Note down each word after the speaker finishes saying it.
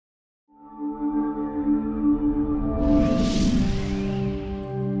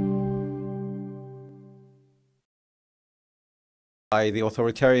by the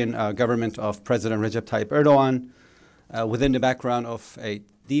authoritarian government of President Recep Tayyip Erdogan within the background of a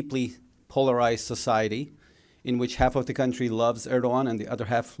deeply polarized society in which half of the country loves Erdogan and the other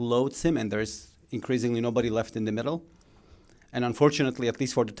half loathes him, and there's increasingly nobody left in the middle. And unfortunately, at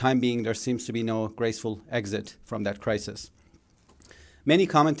least for the time being, there seems to be no graceful exit from that crisis. Many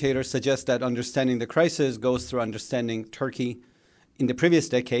commentators suggest that understanding the crisis goes through understanding Turkey in the previous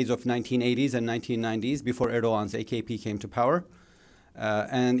decades of 1980s and 1990s before Erdogan's AKP came to power.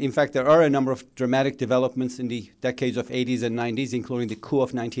 And in fact, there are a number of dramatic developments in the decades of 80s and 90s, including the coup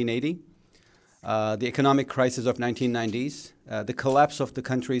of 1980, the economic crisis of 1990s, the collapse of the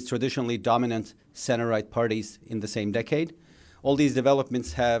country's traditionally dominant center-right parties in the same decade. All these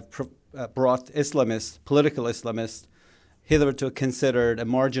developments have brought Islamists, political Islamists, hitherto considered a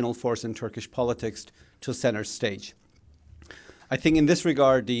marginal force in Turkish politics, to center stage. I think in this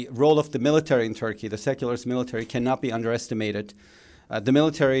regard, the role of the military in Turkey, the secularist military, cannot be underestimated. The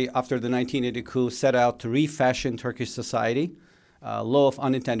military, after the 1980 coup, set out to refashion Turkish society, law of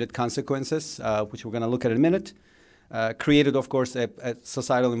unintended consequences, which we're going to look at in a minute, created, of course, a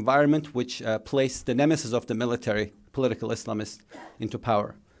societal environment which placed the nemesis of the military, political Islamists, into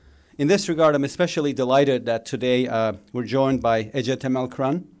power. In this regard, I'm especially delighted that today we're joined by Ece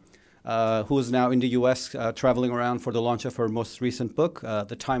Temelkıran, who is now in the U.S. Traveling around for the launch of her most recent book,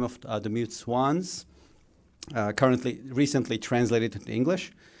 The Time of the Mute Swans, recently translated into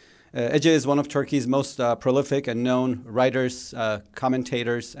English. Ece is one of Turkey's most prolific and known writers,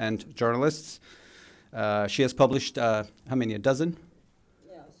 commentators, and journalists. She has published, how many, a dozen?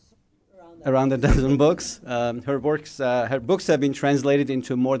 Yes, around a dozen books. Her books have been translated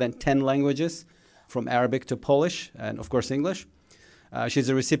into more than 10 languages, from Arabic to Polish, and of course English. She's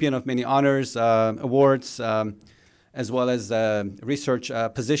a recipient of many honors, awards, as well as research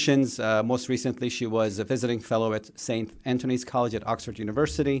positions. Most recently, she was a visiting fellow at St. Anthony's College at Oxford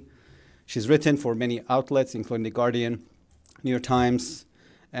University. She's written for many outlets, including The Guardian, New York Times,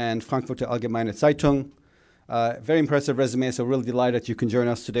 and Frankfurter Allgemeine Zeitung. Very impressive resume, so really delighted you can join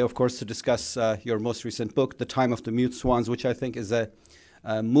us today, of course, to discuss your most recent book, The Time of the Mute Swans, which I think is a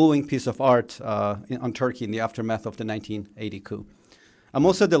moving piece of art on Turkey in the aftermath of the 1980 coup. I'm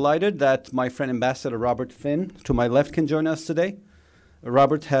also delighted that my friend Ambassador Robert Finn, to my left, can join us today.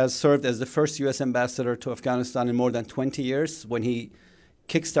 Robert has served as the first U.S. ambassador to Afghanistan in more than 20 years when he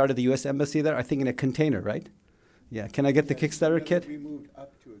kickstarted the U.S. embassy there, I think in a container, right? Yeah, can I get the Kickstarter kit? We moved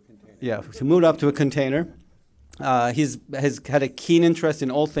up to a container. Yeah, so moved up to a container. He's had a keen interest in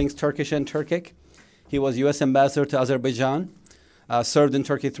all things Turkish and Turkic. He was U.S. ambassador to Azerbaijan, served in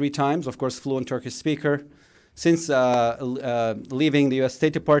Turkey 3 times, of course, fluent Turkish speaker. Since leaving the U.S.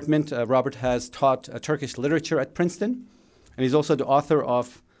 State Department, Robert has taught Turkish literature at Princeton, and he's also the author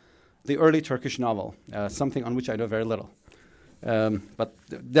of the early Turkish novel, something on which I know very little. But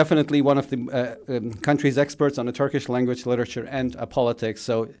definitely one of the country's experts on the Turkish language, literature, and politics.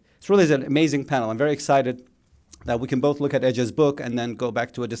 So it's really an amazing panel. I'm very excited that we can both look at Ece's book and then go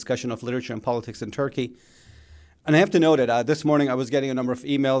back to a discussion of literature and politics in Turkey. And I have to note that this morning I was getting a number of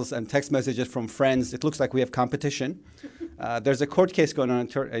emails and text messages from friends. It looks like we have competition. There's a court case going on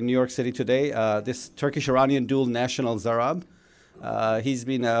in New York City today. This Turkish-Iranian dual national Zarab. He's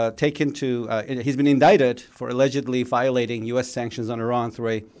been he's been indicted for allegedly violating U.S. sanctions on Iran through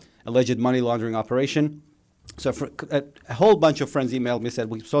a alleged money laundering operation. So a whole bunch of friends emailed me and said,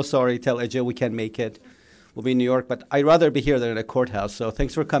 "We're so sorry, tell Ece we can't make it. We'll be in New York, but I'd rather be here than at a courthouse. So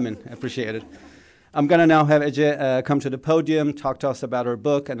thanks for coming. I appreciate it." I'm going to now have Ece come to the podium, talk to us about her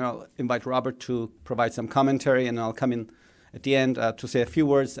book, and I'll invite Robert to provide some commentary, and I'll come in at the end to say a few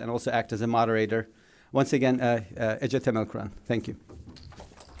words and also act as a moderator. Once again, Ece Temelkıran. Thank you.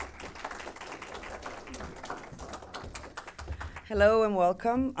 Hello and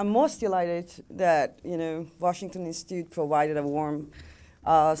welcome. I'm most delighted that Washington Institute provided a warm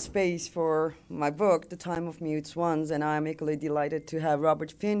space for my book, The Time of Mute Swans, and I'm equally delighted to have Robert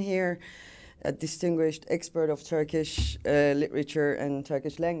Finn here, a distinguished expert of Turkish literature and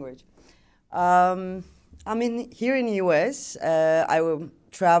Turkish language. I'm here in the U.S. I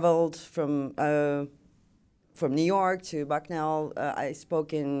traveled from New York to Bucknell. I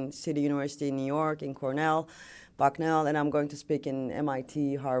spoke in City University in New York, in Cornell, Bucknell, and I'm going to speak in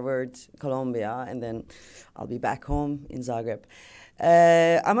MIT, Harvard, Columbia, and then I'll be back home in Zagreb.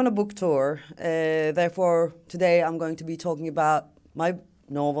 I'm on a book tour. Therefore, today I'm going to be talking about my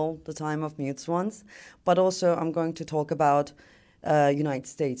novel, The Time of Mute Swans, but also I'm going to talk about United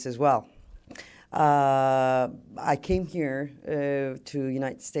States as well. I came here to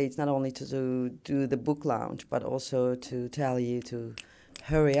United States not only to do the book launch, but also to tell you to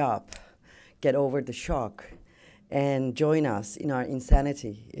hurry up, get over the shock, and join us in our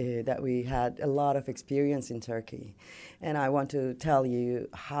insanity that we had a lot of experience in Turkey. And I want to tell you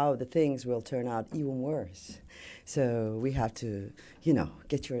how the things will turn out even worse. So we have to,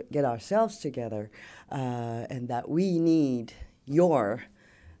 get ourselves together, and that we need your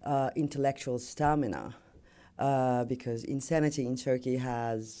intellectual stamina, because insanity in Turkey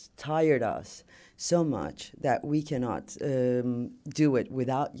has tired us so much that we cannot do it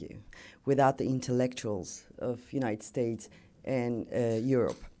without you, without the intellectuals of United States and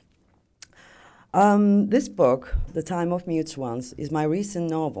Europe. This book, The Time of Mute Swans, is my recent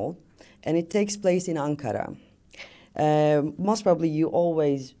novel, and it takes place in Ankara. Most probably you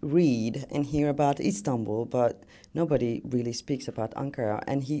always read and hear about Istanbul, but nobody really speaks about Ankara,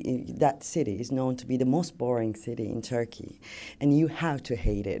 and that city is known to be the most boring city in Turkey, and you have to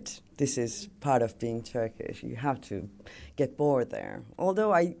hate it. This is part of being Turkish. You have to get bored there.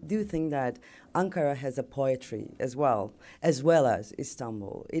 Although I do think that Ankara has a poetry as well as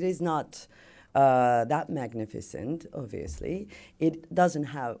Istanbul. It is not that magnificent, obviously. It doesn't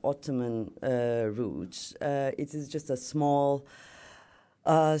have Ottoman roots. It is just a small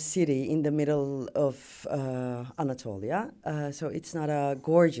city in the middle of Anatolia. So it's not a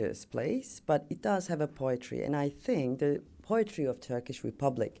gorgeous place, but it does have a poetry. And I think the poetry of Turkish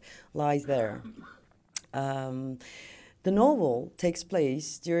Republic lies there. The novel takes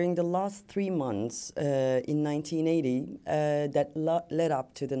place during the last 3 months in 1980 that led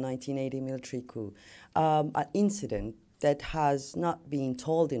up to the 1980 military coup, an incident that has not been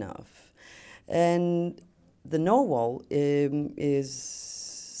told enough. And the novel is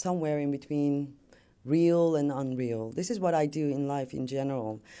somewhere in between real and unreal. This is what I do in life in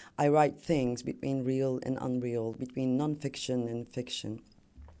general. I write things between real and unreal, between nonfiction and fiction.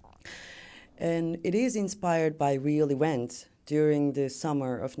 And it is inspired by real events during the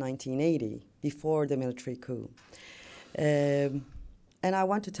summer of 1980, before the military coup. And I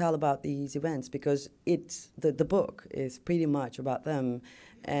want to tell about these events because the book is pretty much about them.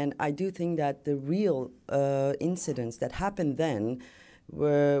 And I do think that the real incidents that happened then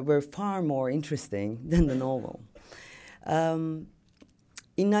were far more interesting than the novel. In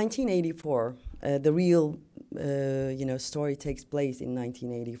 1984, the real story takes place in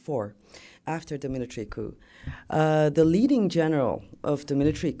 1984. After the military coup. The leading general of the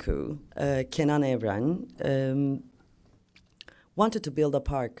military coup, Kenan Evren, wanted to build a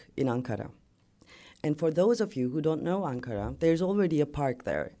park in Ankara. And for those of you who don't know Ankara, there's already a park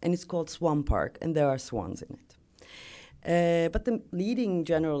there, and it's called Swan Park, and there are swans in it. But the leading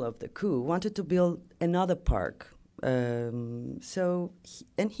general of the coup wanted to build another park. He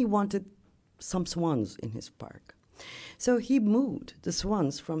wanted some swans in his park. So he moved the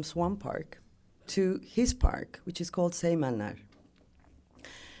swans from Swan Park to his park, which is called Seymenler.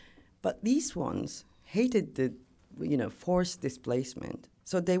 But these swans hated the, forced displacement,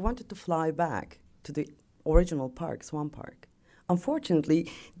 so they wanted to fly back to the original park, Swan Park. Unfortunately,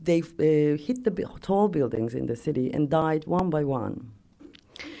 they hit the tall buildings in the city and died one by one.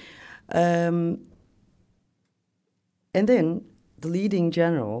 And then the leading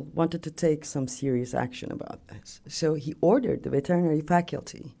general wanted to take some serious action about this. So he ordered the veterinary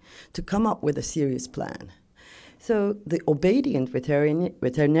faculty to come up with a serious plan. So the obedient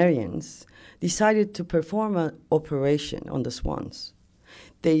veterinarians decided to perform an operation on the swans.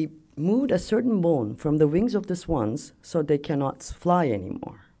 They moved a certain bone from the wings of the swans so they cannot fly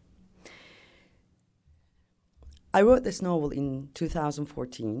anymore. I wrote this novel in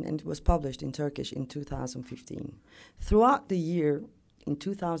 2014, and it was published in Turkish in 2015. Throughout the year, in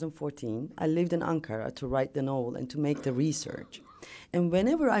 2014, I lived in Ankara to write the novel and to make the research. And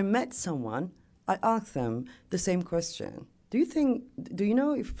whenever I met someone, I asked them the same question. Do you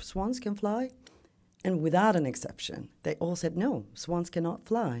know if swans can fly? And without an exception, they all said, no, swans cannot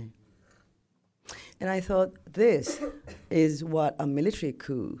fly. And I thought, this is what a military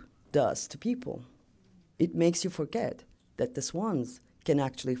coup does to people. It makes you forget that the swans can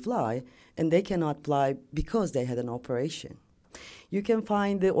actually fly, and they cannot fly because they had an operation. You can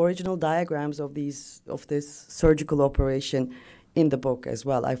find the original diagrams of this surgical operation in the book as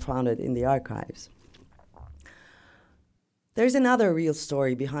well. I found it in the archives. There's another real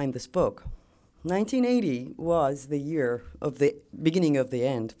story behind this book. 1980 was the year of the beginning of the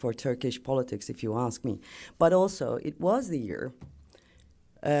end for Turkish politics, if you ask me. But also, it was the year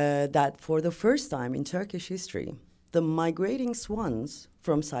that for the first time in Turkish history, the migrating swans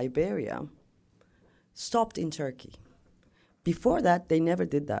from Siberia stopped in Turkey. Before that, they never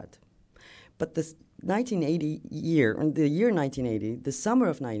did that. But the 1980 year, the year 1980, the summer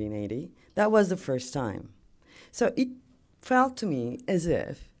of 1980, that was the first time. So it felt to me as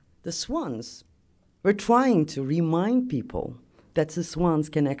if the swans were trying to remind people that the swans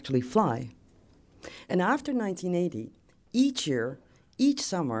can actually fly. And after 1980, each year, each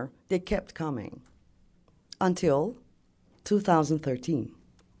summer, they kept coming until 2013,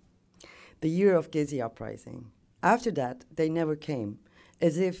 the year of Gezi uprising. After that, they never came,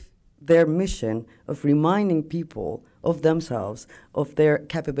 as if their mission of reminding people of themselves, of their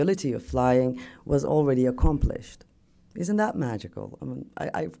capability of flying, was already accomplished. Isn't that magical? I mean,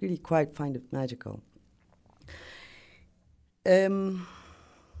 I really quite find it magical.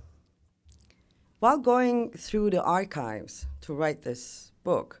 While going through the archives to write this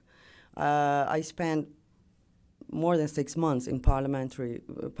book, I spent more than 6 months in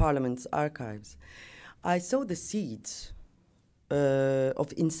Parliament's archives. I saw the seeds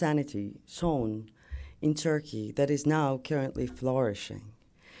of insanity sown in Turkey that is now currently flourishing.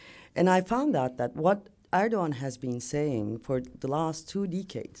 And I found out that what Erdogan has been saying for the last 2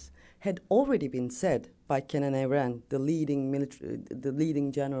 decades had already been said by Kenan Evren, the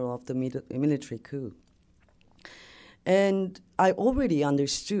leading general of the military coup. And I already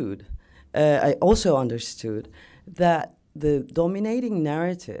understood, I also understood that the dominating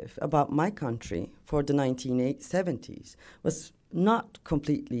narrative about my country for the 1970s was not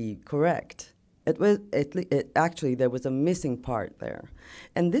completely correct. Actually, there was a missing part there.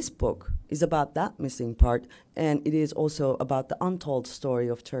 And this book is about that missing part, and it is also about the untold story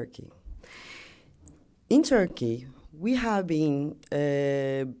of Turkey. In Turkey, we have been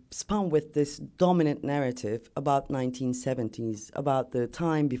spun with this dominant narrative about 1970s, about the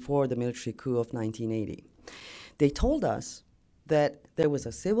time before the military coup of 1980. They told us that there was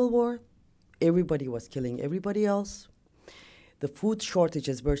a civil war, everybody was killing everybody else, the food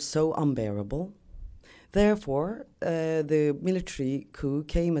shortages were so unbearable. Therefore, the military coup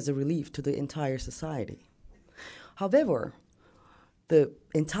came as a relief to the entire society. However, the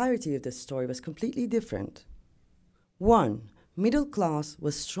entirety of the story was completely different. One, middle class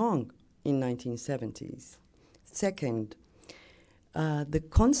was strong in 1970s. Second, the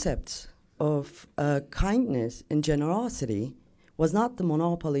concept of kindness and generosity was not the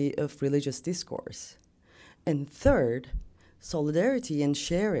monopoly of religious discourse. And third, solidarity and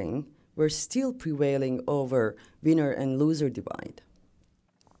sharing were still prevailing over winner and loser divide.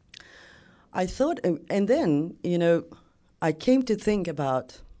 I thought, and then, I came to think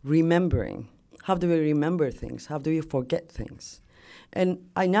about remembering. How do we remember things? How do we forget things? And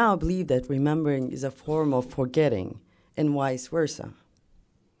I now believe that remembering is a form of forgetting, and vice versa.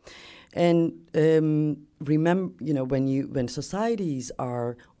 And remember, when societies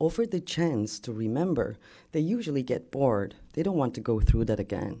are offered the chance to remember, they usually get bored. They don't want to go through that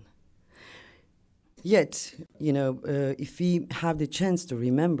again. Yet, if we have the chance to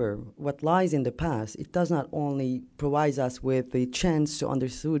remember what lies in the past, it does not only provide us with the chance to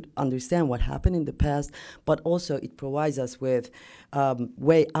understand what happened in the past, but also it provides us with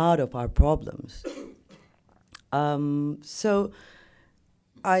way out of our problems. So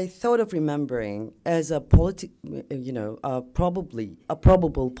I thought of remembering as a probable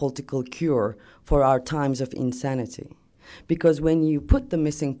political cure for our times of insanity. Because when you put the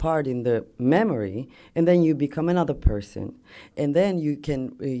missing part in the memory, and then you become another person, and then you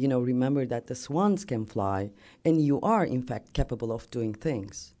can, remember that the swans can fly, and you are, in fact, capable of doing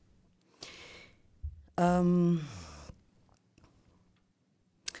things.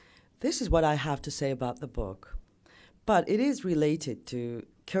 This is what I have to say about the book. But it is related to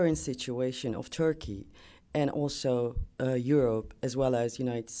current situation of Turkey and also Europe as well as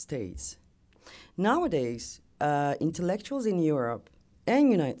United States. Nowadays, intellectuals in Europe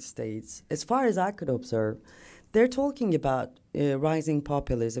and United States, as far as I could observe, they're talking about rising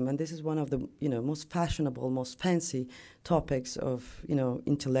populism, and this is one of the most fashionable, most fancy topics of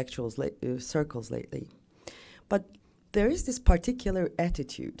intellectuals circles lately. But there is this particular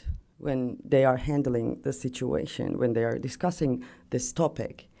attitude when they are handling the situation, when they are discussing this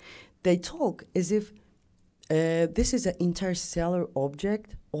topic. They talk as if this is an interstellar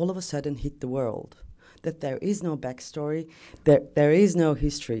object all of a sudden hit the world, that there is no backstory, there is no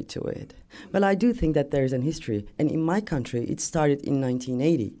history to it. Well, I do think that there is an history, and in my country, it started in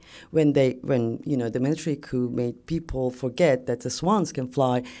 1980, when the military coup made people forget that the swans can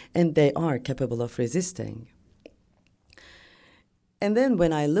fly and they are capable of resisting. And then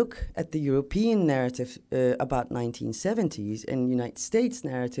when I look at the European narrative about 1970s and United States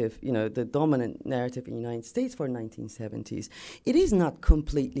narrative, the dominant narrative in the United States for 1970s, it is not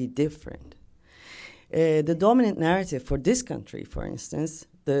completely different. The dominant narrative for this country, for instance,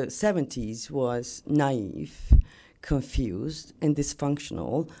 the 70s was naive, confused, and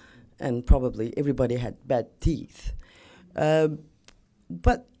dysfunctional, and probably everybody had bad teeth.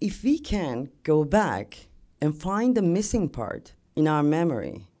 But if we can go back and find the missing part in our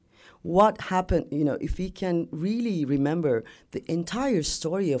memory, what happened, if we can really remember the entire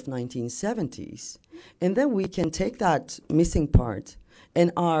story of 1970s, and then we can take that missing part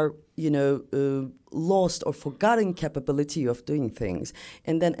and our, lost or forgotten capability of doing things,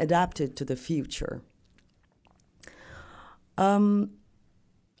 and then adapt it to the future.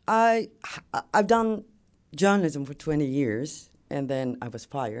 I've done journalism for 20 years, and then I was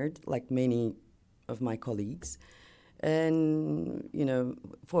fired, like many of my colleagues. And,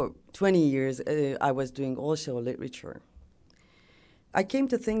 for 20 years, I was doing also literature. I came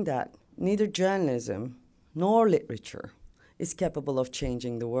to think that neither journalism nor literature is capable of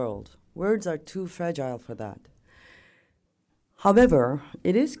changing the world. Words are too fragile for that. However,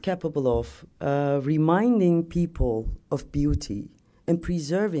 it is capable of reminding people of beauty and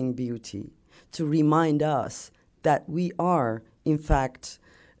preserving beauty to remind us that we are, in fact,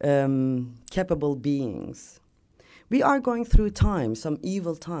 capable beings. We are going through times, some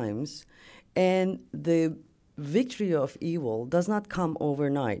evil times, and the victory of evil does not come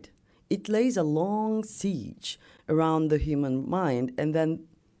overnight. It lays a long siege around the human mind, and then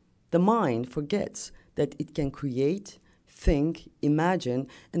the mind forgets that it can create, think, imagine,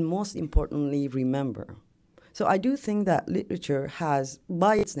 and most importantly, remember. So I do think that literature has,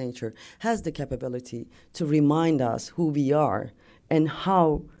 by its nature, has the capability to remind us who we are and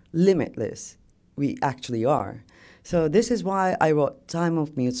how limitless we actually are. So this is why I wrote Time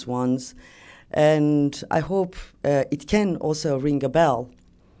of Mute Swans, and I hope it can also ring a bell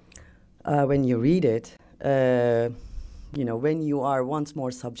when you read it, when you are once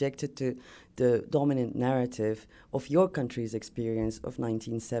more subjected to the dominant narrative of your country's experience of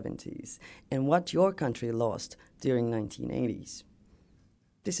 1970s and what your country lost during 1980s.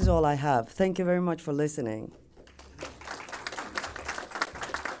 This is all I have. Thank you very much for listening.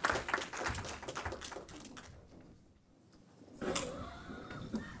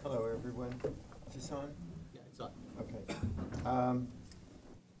 Hello, everyone. Is this on? Yeah, it's on. Okay.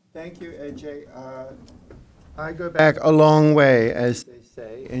 Thank you, Ece. I go back a long way, as they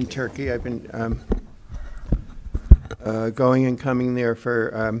say, in Turkey. I've been going and coming there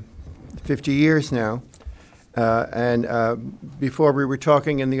for 50 years now. And before we were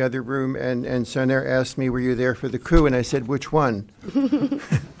talking in the other room, and Soner asked me, were you there for the coup? And I said, which one?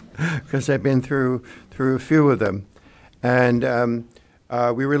 Because I've been through a few of them. And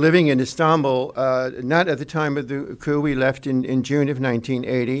we were living in Istanbul, not at the time of the coup. We left in June of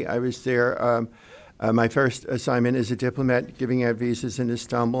 1980. I was there. My first assignment as a diplomat, giving out visas in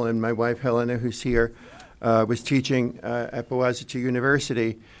Istanbul, and my wife, Helena, who's here, was teaching at Boğaziçi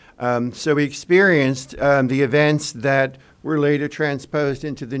University. So we experienced the events that were later transposed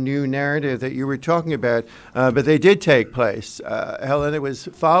into the new narrative that you were talking about, but they did take place. Helena was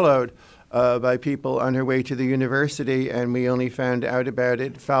followed by people on her way to the university, and we only found out about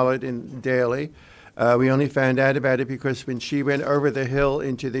it, followed in daily. We only found out about it because when she went over the hill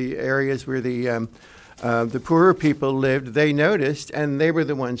into the areas where the poorer people lived, they noticed, and they were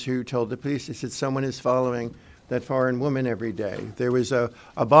the ones who told the police. They said, someone is following that foreign woman every day. There was a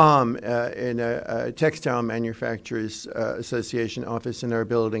bomb in a textile manufacturers association office in our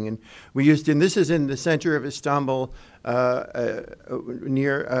building, and we used, and this is in the center of Istanbul,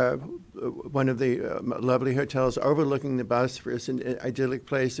 near one of the lovely hotels overlooking the Bosphorus, an idyllic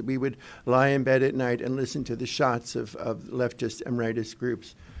place that we would lie in bed at night and listen to the shots of leftist and rightist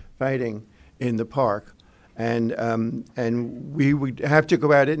groups fighting in the park. And we would have to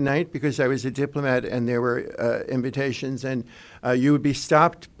go out at night because I was a diplomat, and there were invitations, and you would be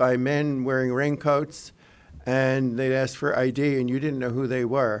stopped by men wearing raincoats, and they'd ask for ID, and you didn't know who they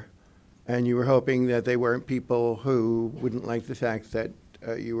were, and you were hoping that they weren't people who wouldn't like the fact that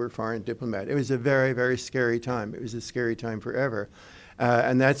you were a foreign diplomat. It was a very, very scary time. It was a scary time forever,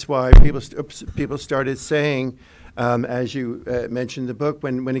 and that's why people started saying, as you mentioned in the book,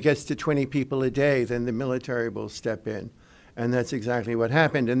 when it gets to 20 people a day, then the military will step in. And that's exactly what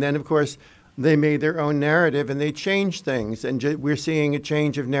happened. And then, of course, they made their own narrative, and they changed things. And we're seeing a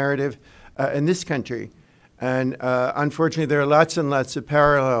change of narrative in this country. And unfortunately, there are lots and lots of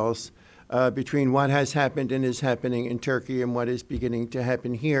parallels between what has happened and is happening in Turkey and what is beginning to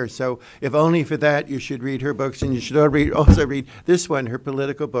happen here. So if only for that, you should read her books, and you should also read this one, her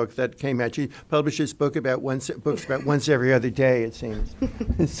political book that came out. She publishes books about once every other day, it seems.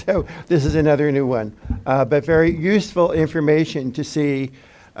 So this is another new one. But very useful information to see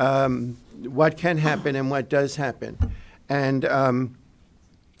what can happen and what does happen. And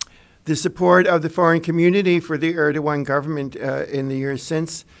the support of the foreign community for the Erdogan government in the years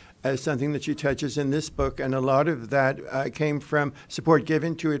since as something that she touches in this book, and a lot of that came from support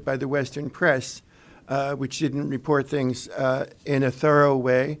given to it by the Western press, which didn't report things in a thorough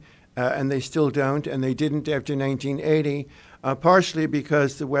way, and they still don't, and they didn't after 1980, partially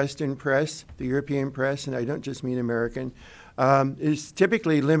because the Western press, the European press, and I don't just mean American, is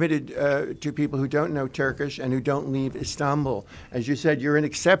typically limited to people who don't know Turkish and who don't leave Istanbul. As you said, you're an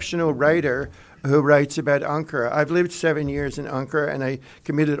exceptional writer who writes about Ankara. I've lived 7 years in Ankara, and I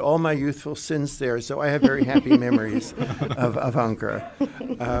committed all my youthful sins there, so I have very happy memories of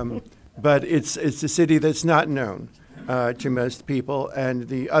Ankara. But it's a city that's not known to most people, and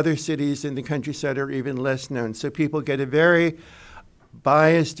the other cities in the countryside are even less known. So people get a very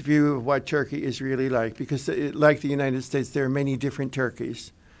biased view of what Turkey is really like, because like the United States, there are many different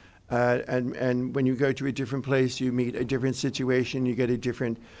Turkeys. And when you go to a different place, you meet a different situation, you get a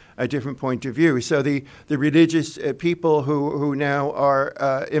different point of view. So the religious people who now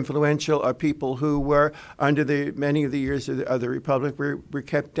are influential are people who were, under many of the years of the Republic, were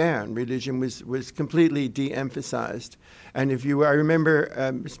kept down. Religion was completely de-emphasized. And I remember,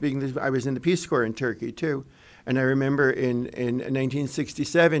 I was in the Peace Corps in Turkey too, and I remember in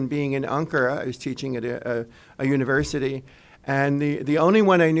 1967 being in Ankara. I was teaching at a university, and the only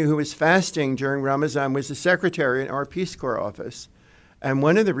one I knew who was fasting during Ramadan was the secretary in our Peace Corps office. And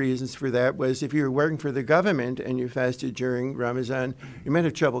one of the reasons for that was if you were working for the government and you fasted during Ramadan, you might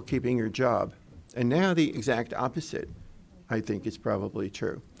have trouble keeping your job. And now the exact opposite, I think, is probably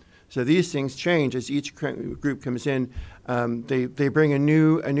true. So these things change as each group comes in. They bring a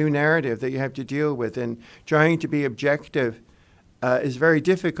new narrative that you have to deal with. And trying to be objective is very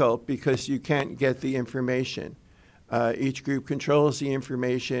difficult because you can't get the information. Each group controls the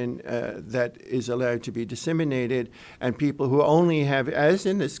information that is allowed to be disseminated, and people who only have, as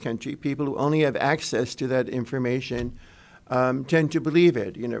in this country, people who only have access to that information tend to believe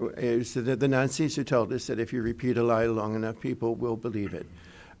it. You know, it's the Nazis who told us that if you repeat a lie long enough, people will believe it.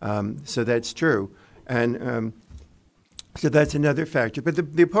 So that's true, and so that's another factor.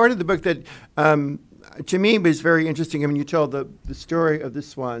 But the part of the book that to me was very interesting. I mean, you told the story of the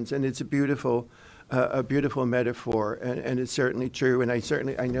swans, and it's a beautiful metaphor, and it's certainly true. And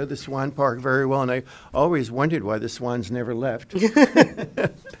I know the Swan Park very well, and I always wondered why the swans never left.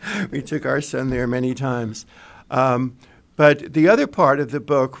 We took our son there many times. But the other part of the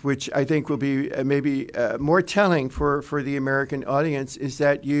book, which I think will be maybe more telling for the American audience, is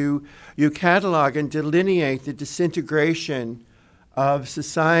that you catalog and delineate the disintegration of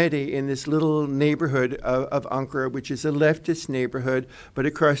society in this little neighborhood of Ankara, which is a leftist neighborhood, but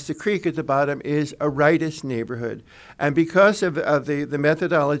across the creek at the bottom is a rightist neighborhood. And because of the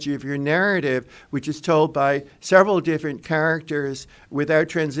methodology of your narrative, which is told by several different characters without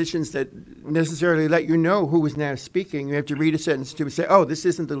transitions that necessarily let you know who is now speaking, you have to read a sentence to say, oh, this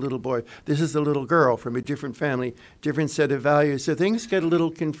isn't the little boy, this is the little girl from a different family, different set of values. So things get a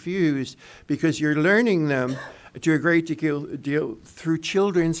little confused because you're learning them to a great deal through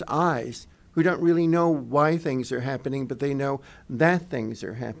children's eyes who don't really know why things are happening, but they know that things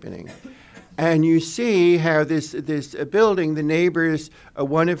are happening. And you see how this building, the neighbors,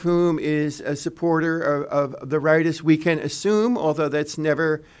 one of whom is a supporter of the rightists, we can assume, although that's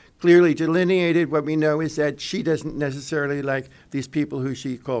never clearly delineated, what we know is that she doesn't necessarily like these people who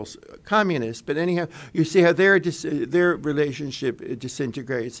she calls communists. But anyhow, you see how their relationship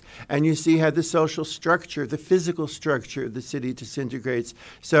disintegrates. And you see how the social structure, the physical structure of the city disintegrates.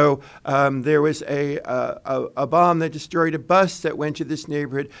 So there was a bomb that destroyed a bus that went to this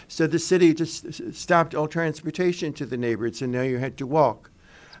neighborhood. So the city just stopped all transportation to the neighborhood. So now you had to walk.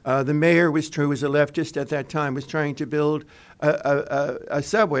 The mayor, who was a leftist at that time, was trying to build a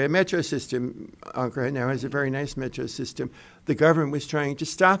subway, a metro system. Ankara now has a very nice metro system. The government was trying to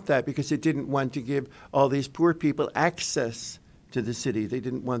stop that because it didn't want to give all these poor people access to the city. They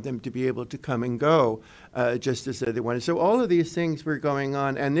didn't want them to be able to come and go just as they wanted. So all of these things were going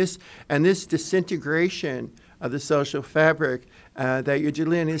on, and this disintegration of the social fabric that you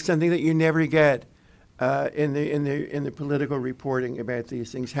delineate is something that you never get in the political reporting about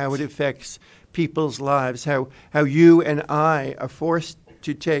these things, how it affects people's lives, how you and I are forced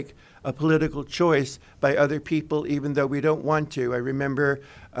to take a political choice by other people even though we don't want to. I remember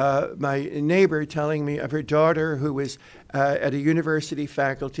my neighbor telling me of her daughter who was at a university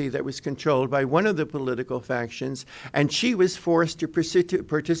faculty that was controlled by one of the political factions, and she was forced to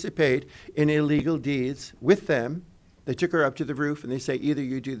participate in illegal deeds with them. They took her up to the roof and they say, either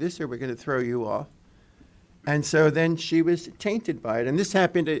you do this or we're going to throw you off. And so then she was tainted by it. And this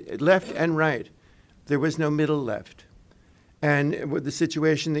happened at left and right. There was no middle left. And with the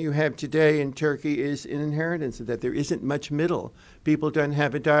situation that you have today in Turkey is an inheritance of that. There isn't much middle. People don't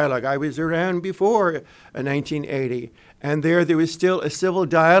have a dialogue. I was around before 1980, and there was still a civil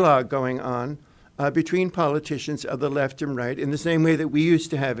dialogue going on between politicians of the left and right, in the same way that we used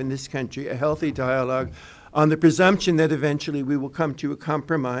to have in this country, a healthy dialogue on the presumption that eventually we will come to a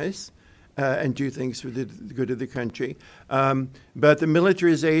compromise and do things for the good of the country. But the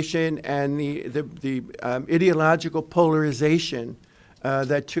militarization and the ideological polarization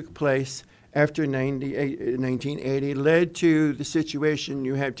that took place after 1980 led to the situation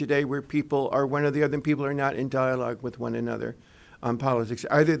you have today, where people are one or the other, and people are not in dialogue with one another on politics.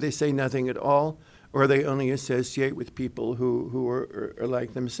 Either they say nothing at all, or they only associate with people who are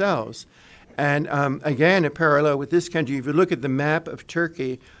like themselves. And again, a parallel with this country, if you look at the map of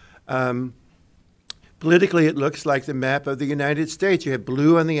Turkey, politically it looks like the map of the United States. You have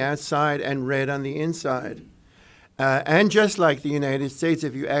blue on the outside and red on the inside. And just like the United States,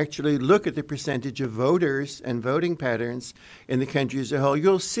 if you actually look at the percentage of voters and voting patterns in the country as a whole,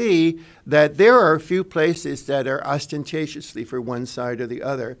 you'll see that there are a few places that are ostentatiously for one side or the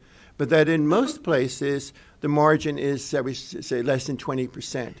other, but that in most places the margin is, I would say, less than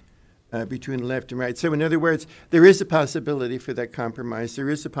 20%. Between left and right. So in other words, there is a possibility for that compromise. There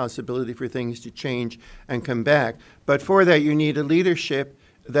is a possibility for things to change and come back. But for that, you need a leadership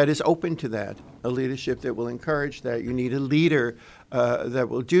that is open to that, a leadership that will encourage that. You need a leader that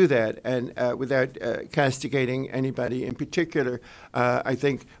will do that, and without castigating anybody in particular. I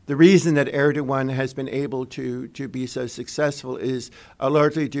think the reason that Erdogan has been able to be so successful is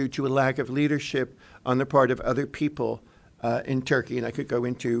largely due to a lack of leadership on the part of other people in Turkey, and I could go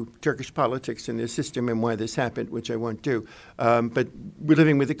into Turkish politics and the system and why this happened, which I won't do. But we're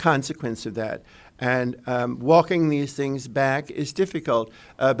living with the consequence of that. And walking these things back is difficult,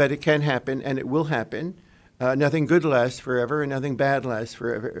 but it can happen, and it will happen. Nothing good lasts forever, and nothing bad lasts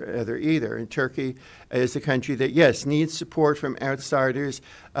forever either. And Turkey is a country that, yes, needs support from outsiders,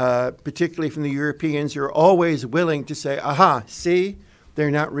 particularly from the Europeans, who are always willing to say, aha, see,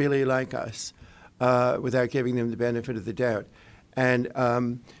 they're not really like us. Without giving them the benefit of the doubt. And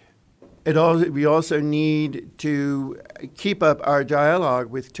we also need to keep up our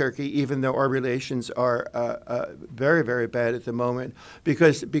dialogue with Turkey, even though our relations are very, very bad at the moment,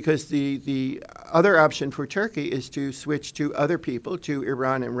 because the other option for Turkey is to switch to other people, to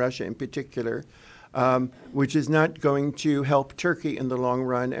Iran and Russia in particular, which is not going to help Turkey in the long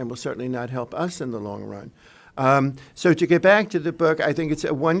run and will certainly not help us in the long run. So to get back to the book, I think it's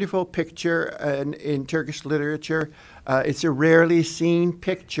a wonderful picture in Turkish literature. It's a rarely seen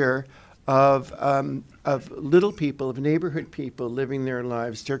picture of little people, of neighborhood people living their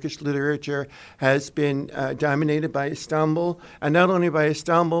lives. Turkish literature has been dominated by Istanbul, and not only by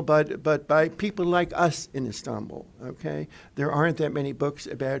Istanbul, but by people like us in Istanbul. Okay, there aren't that many books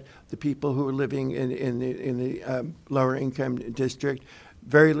about the people who are living in the lower income district.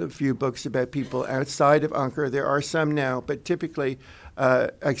 Very few books about people outside of Ankara. There are some now, but typically,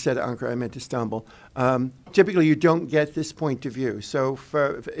 I said Ankara, I meant Istanbul. Typically, you don't get this point of view. So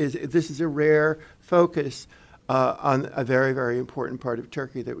this is a rare focus on a very, very important part of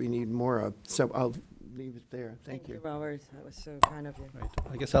Turkey that we need more of. So I'll leave it there. Thank you. Robert. That was so kind of you. Right.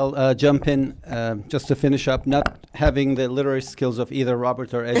 I guess I'll jump in just to finish up. Not having the literary skills of either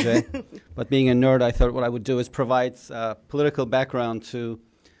Robert or Ece, but being a nerd, I thought what I would do is provide political background to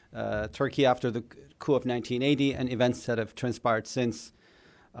Turkey after the coup of 1980 and events that have transpired since.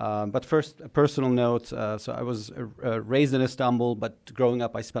 But first, a personal note. So I was raised in Istanbul, but growing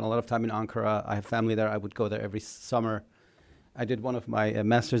up, I spent a lot of time in Ankara. I have family there. I would go there every summer. I did one of my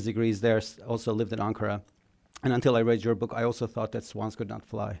master's degrees there, also lived in Ankara. And until I read your book, I also thought that swans could not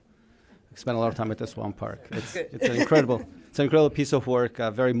fly. I spent a lot of time at the Swan Park. It's an incredible piece of work,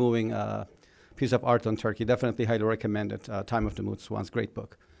 very moving piece of art on Turkey. Definitely highly recommend it. Time of the Mood Swans, great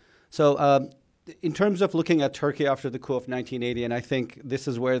book. So in terms of looking at Turkey after the coup of 1980, and I think this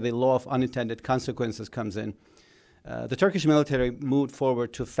is where the law of unintended consequences comes in, the Turkish military moved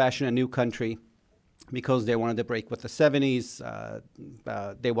forward to fashion a new country because they wanted to break with the 70s.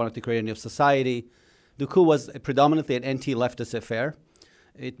 They wanted to create a new society. The coup was predominantly an anti-leftist affair.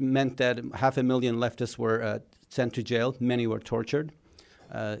 It meant that 500,000 leftists were sent to jail. Many were tortured.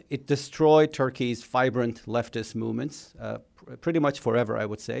 It destroyed Turkey's vibrant leftist movements, pretty much forever, I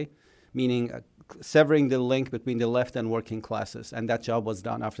would say, meaning severing the link between the left and working classes. And that job was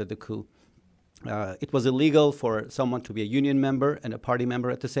done after the coup. It was illegal for someone to be a union member and a party member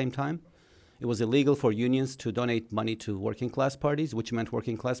at the same time. It was illegal for unions to donate money to working class parties, which meant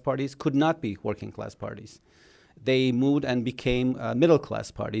working class parties could not be working class parties. They moved and became middle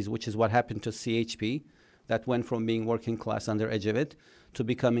class parties, which is what happened to CHP. that went from being working class under Ecevit to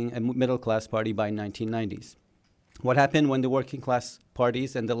becoming a middle class party by 1990s. What happened when the working class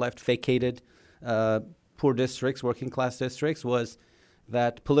parties and the left vacated poor districts, working class districts, was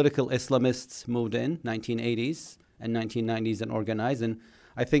that political Islamists moved in 1980s and 1990s and organized. And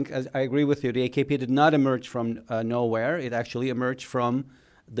I think, as I agree with you, the AKP did not emerge from nowhere. It actually emerged from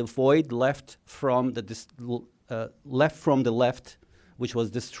the void left from the left, which was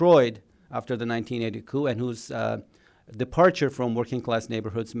destroyed after the 1980 coup, and whose departure from working class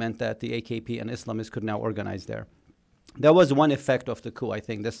neighborhoods meant that the AKP and Islamists could now organize there. That was one effect of the coup, I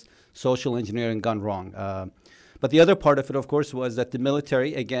think, this social engineering gone wrong. But the other part of it, of course, was that the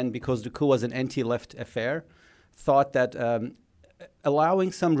military, again, because the coup was an anti-left affair, thought that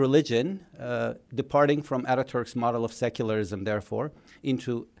allowing some religion, departing from Ataturk's model of secularism, therefore,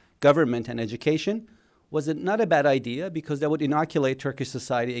 into government and education, was not a bad idea, because that would inoculate Turkish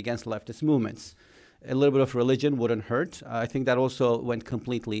society against leftist movements. A little bit of religion wouldn't hurt. I think that also went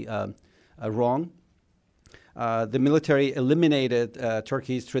completely wrong. The military eliminated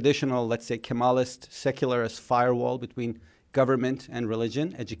Turkey's traditional, let's say, Kemalist, secularist firewall between government and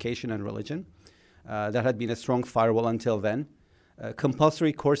religion, education and religion. That had been a strong firewall until then.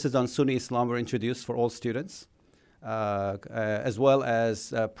 Compulsory courses on Sunni Islam were introduced for all students, as well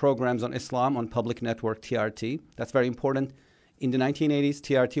as programs on Islam on public network TRT. That's very important. In the 1980s,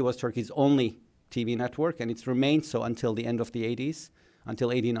 TRT was Turkey's only TV network, and it's remained so until the end of the 80s.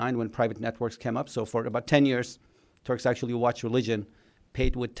 Until 89, when private networks came up. So for about 10 years, Turks actually watched religion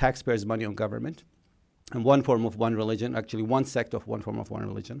paid with taxpayers' money on government. And one form of one religion, actually one sect of one form of one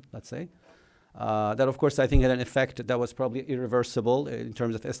religion, let's say. That, of course, I think had an effect that was probably irreversible in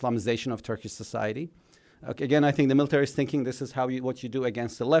terms of Islamization of Turkish society. Again, I think the military is thinking this is what you do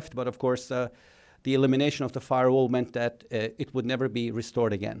against the left. But, of course, the elimination of the firewall meant that it would never be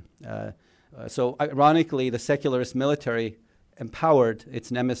restored again. So, ironically, the secularist military empowered its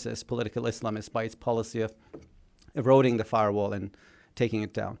nemesis, political Islamists, by its policy of eroding the firewall and taking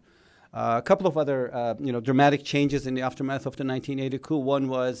it down. A couple of other, dramatic changes in the aftermath of the 1980 coup. One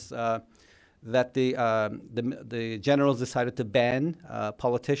was that the generals decided to ban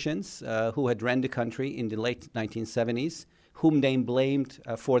politicians who had ran the country in the late 1970s, whom they blamed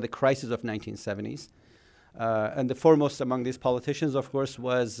for the crisis of 1970s. And the foremost among these politicians, of course,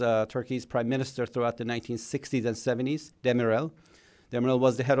 was Turkey's prime minister throughout the 1960s and 70s, Demirel. Demirel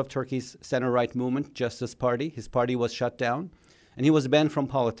was the head of Turkey's center-right movement, Justice Party. His party was shut down, and he was banned from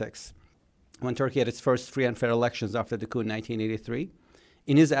politics when Turkey had its first free and fair elections after the coup in 1983.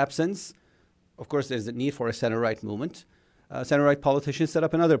 In his absence, of course, there's a need for a center-right movement. Center-right politicians set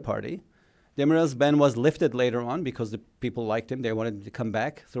up another party. Demirel's ban was lifted later on because the people liked him. They wanted him to come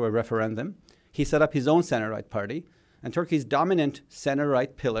back through a referendum. He set up his own center-right party, and Turkey's dominant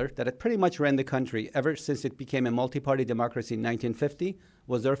center-right pillar that had pretty much ran the country ever since it became a multi-party democracy in 1950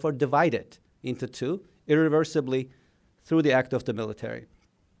 was therefore divided into two, irreversibly through the act of the military.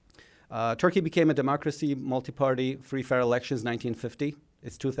 Turkey became a democracy, multi-party, free, fair elections 1950.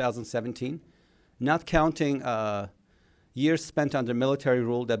 It's 2017. Not counting years spent under military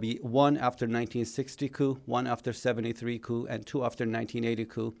rule, that'd be one after 1960 coup, one after 73 coup, and two after 1980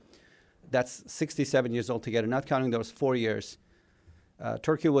 coup. That's 67 years altogether, not counting those 4 years.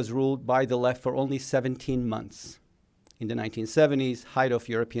 Turkey was ruled by the left for only 17 months. In the 1970s, height of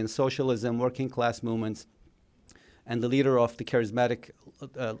European socialism, working class movements, and the leader of the charismatic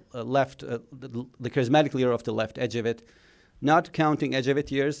left, the charismatic leader of the left, Ecevit, not counting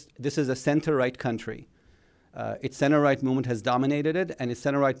Ecevit years, this is a center-right country. Its center-right movement has dominated it, and its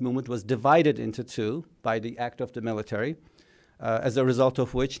center-right movement was divided into two by the act of the military. As a result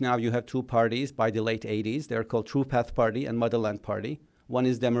of which now you have two parties by the late 80s. They're called True Path Party and Motherland Party. One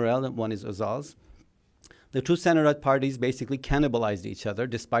is Demirel and one is Özal's. The two center-right parties basically cannibalized each other,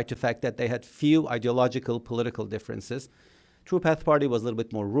 despite the fact that they had few ideological political differences. True Path Party was a little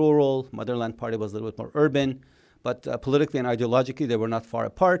bit more rural. Motherland Party was a little bit more urban. But politically and ideologically, they were not far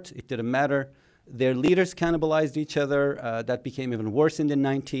apart. It didn't matter. Their leaders cannibalized each other. That became even worse in the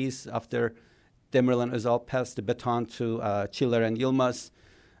 90s after Demirel and Özal passed the baton to Çiller and Yilmaz.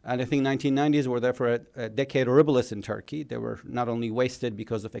 And I think 1990s were therefore a decade horribilis in Turkey. They were not only wasted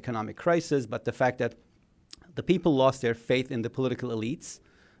because of economic crisis, but the fact that the people lost their faith in the political elites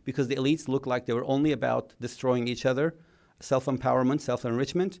because the elites looked like they were only about destroying each other, self-empowerment,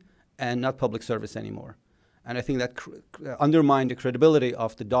 self-enrichment, and not public service anymore. And I think that undermined the credibility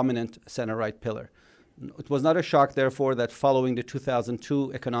of the dominant center-right pillar. It was not a shock, therefore, that following the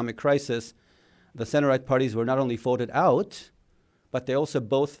 2002 economic crisis, the center-right parties were not only voted out, but they also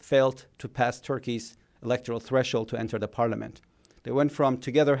both failed to pass Turkey's electoral threshold to enter the parliament. They went from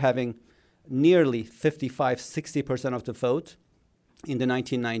together having nearly 55–60% of the vote in the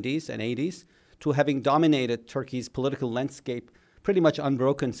 1990s and 80s to having dominated Turkey's political landscape pretty much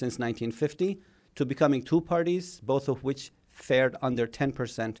unbroken since 1950 to becoming two parties, both of which fared under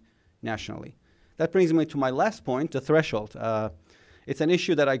 10% nationally. That brings me to my last point, the threshold. It's an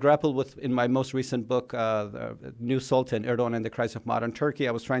issue that I grappled with in my most recent book, The New Sultan, Erdogan and the Crisis of Modern Turkey.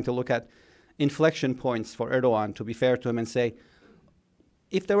 I was trying to look at inflection points for Erdogan, to be fair to him, and say,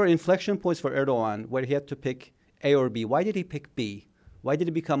 if there were inflection points for Erdogan where he had to pick A or B, why did he pick B? Why did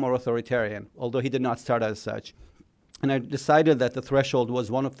he become more authoritarian, although he did not start as such? And I decided that the threshold was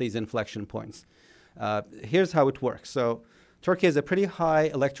one of these inflection points. Here's how it works. So Turkey has a pretty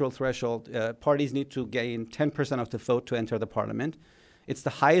high electoral threshold. Parties need to gain 10% of the vote to enter the parliament. It's the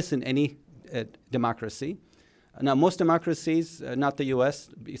highest in any democracy. Now, most democracies, not the US,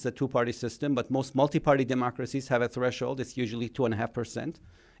 it's a two-party system, but most multi-party democracies have a threshold. It's usually 2.5%.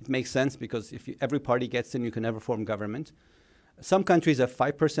 It makes sense because if every party gets in, you can never form government. Some countries have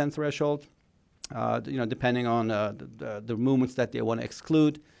 5% threshold, depending on the movements that they want to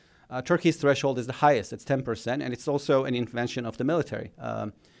exclude. Turkey's threshold is the highest. It's 10%, and it's also an invention of the military.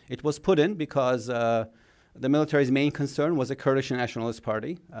 It was put in because the military's main concern was the Kurdish Nationalist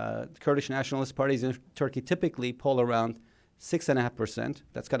Party. The Kurdish Nationalist parties in Turkey typically poll around 6.5%.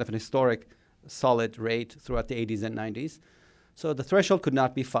 That's kind of an historic solid rate throughout the 80s and 90s. So the threshold could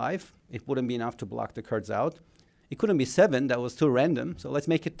not be 5. It wouldn't be enough to block the Kurds out. It couldn't be 7. That was too random. So let's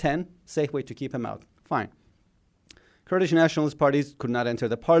make it 10. Safe way to keep him out. Fine. Kurdish nationalist parties could not enter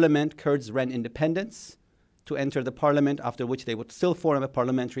the parliament. Kurds ran independents to enter the parliament, after which they would still form a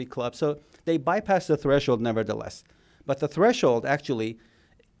parliamentary club. So they bypassed the threshold nevertheless. But the threshold actually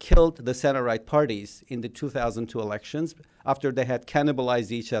killed the center-right parties in the 2002 elections after they had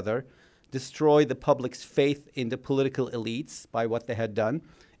cannibalized each other, destroyed the public's faith in the political elites by what they had done.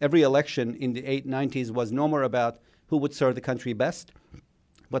 Every election in the 90s was no more about who would serve the country best,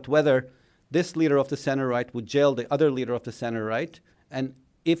 but whether this leader of the center-right would jail the other leader of the center-right, and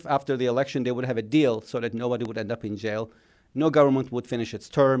if after the election they would have a deal so that nobody would end up in jail, no government would finish its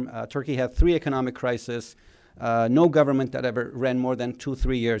term. Turkey had 3 economic crises, no government that ever ran more than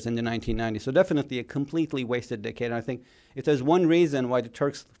 2-3 years in the 1990s. So definitely a completely wasted decade. And I think if there's one reason why the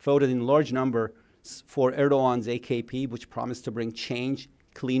Turks voted in large number for Erdogan's AKP, which promised to bring change,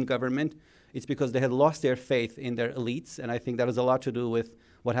 clean government, it's because they had lost their faith in their elites. And I think that has a lot to do with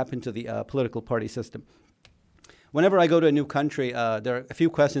what happened to the political party system. Whenever I go to a new country, there are a few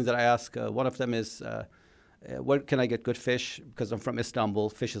questions that I ask. One of them is, where can I get good fish? Because I'm from Istanbul,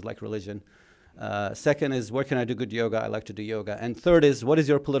 fish is like religion. Second is, where can I do good yoga? I like to do yoga. And third is, what is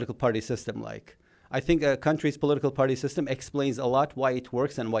your political party system like? I think a country's political party system explains a lot why it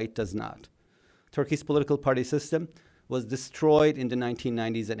works and why it does not. Turkey's political party system was destroyed in the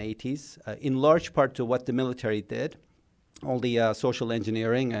 1990s and 80s, in large part to what the military did, all the social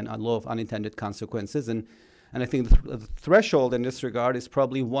engineering and a law of unintended consequences. And I think the threshold in this regard is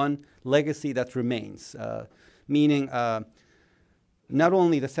probably one legacy that remains, meaning not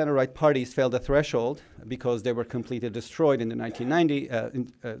only the center-right parties failed the threshold because they were completely destroyed in the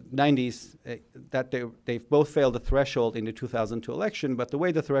 1990s, that they both failed the threshold in the 2002 election, but the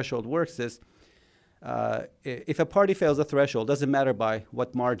way the threshold works is if a party fails the threshold, doesn't matter by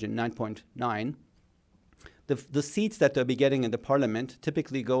what margin, 9.9, the seats that they'll be getting in the parliament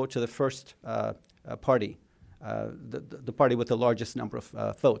typically go to the first party, the party with the largest number of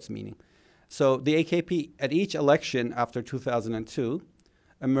votes, meaning. So the AKP at each election after 2002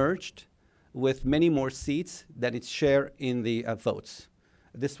 emerged with many more seats than its share in the votes.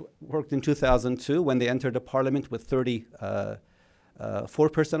 This worked in 2002 when they entered the parliament with 34%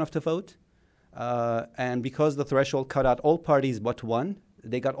 of the vote. And because the threshold cut out all parties but one,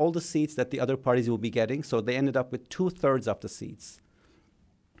 they got all the seats that the other parties will be getting, so they ended up with 2/3 of the seats.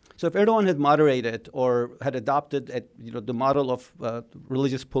 So if Erdogan had moderated or had adopted the model of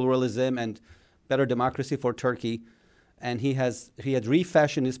religious pluralism and better democracy for Turkey, and he had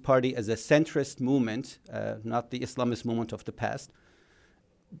refashioned his party as a centrist movement, not the Islamist movement of the past,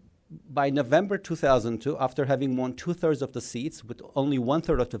 by November 2002, after having won 2/3 of the seats with only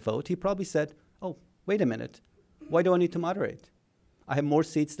 1/3 of the vote, he probably said, oh, wait a minute, why do I need to moderate? I have more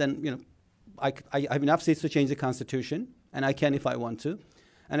seats than, I have enough seats to change the constitution, and I can if I want to.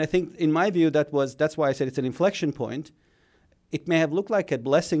 And I think, in my view, that's why I said it's an inflection point. It may have looked like a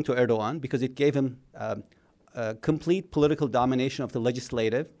blessing to Erdogan because it gave him complete political domination of the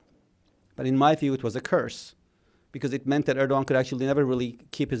legislative. But in my view, it was a curse because it meant that Erdogan could actually never really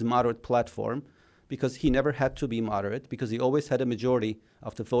keep his moderate platform because he never had to be moderate because he always had a majority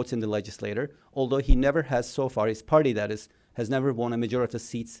of the votes in the legislature, although he never has so far his party, that is, has never won a majority of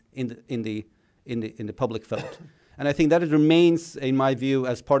seats in the public vote. And I think that it remains, in my view,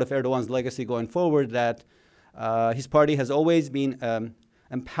 as part of Erdogan's legacy going forward, that his party has always been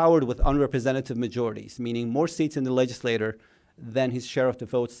empowered with unrepresentative majorities, meaning more seats in the legislature than his share of the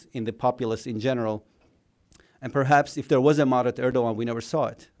votes in the populace in general. And perhaps if there was a moderate Erdogan, we never saw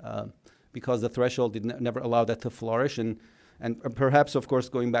it because the threshold did never allow that to flourish. And perhaps, of course,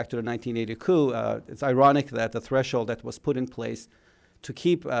 going back to the 1980 coup, it's ironic that the threshold that was put in place to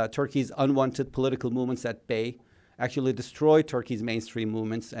keep Turkey's unwanted political movements at bay actually destroyed Turkey's mainstream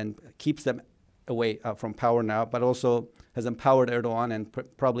movements and keeps them away from power now, but also has empowered Erdogan and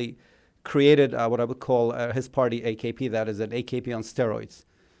probably created what I would call his party AKP, that is an AKP on steroids,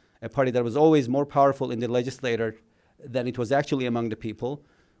 a party that was always more powerful in the legislature than it was actually among the people,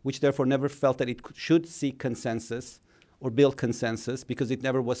 which therefore never felt that it should seek consensus or build consensus because it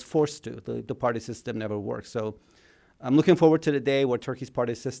never was forced to. The party system never worked. So I'm looking forward to the day where Turkey's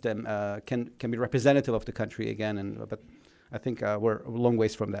party system can be representative of the country again, but I think we're a long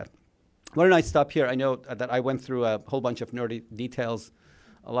ways from that. Why don't I stop here? I know that I went through a whole bunch of nerdy details,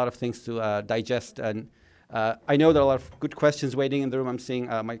 a lot of things to digest, and I know there are a lot of good questions waiting in the room. I'm seeing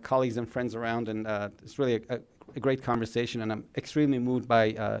my colleagues and friends around, and it's really a great conversation, and I'm extremely moved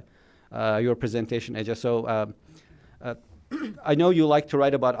by your presentation, Ece. So I know you like to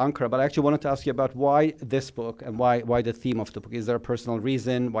write about Ankara, but I actually wanted to ask you about why this book and why the theme of the book. Is there a personal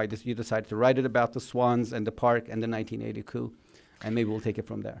reason why you decided to write it about the swans and the park and the 1980 coup? And maybe we'll take it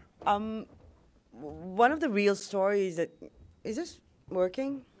from there. One of the real stories that... Is this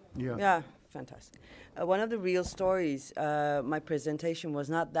working? Yeah. Yeah, fantastic. One of the real stories, my presentation was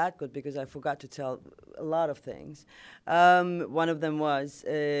not that good because I forgot to tell a lot of things. One of them was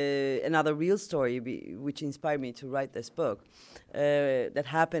another real story which inspired me to write this book that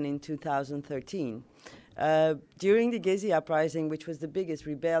happened in 2013. During the Gezi uprising, which was the biggest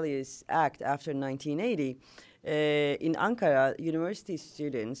rebellious act after 1980, in Ankara, university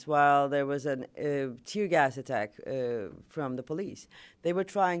students, while there was a tear gas attack from the police, they were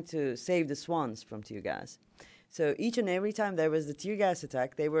trying to save the swans from tear gas. So each and every time there was the tear gas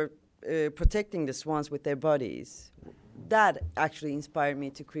attack, they were protecting the swans with their bodies. That actually inspired me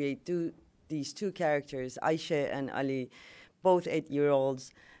to create these two characters, Ayşe and Ali, both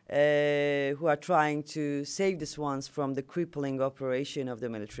 8-year-olds, who are trying to save the swans from the crippling operation of the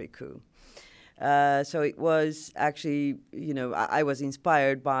military coup. So it was actually, you know, I was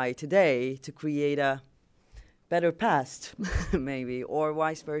inspired by today to create a better past, maybe, or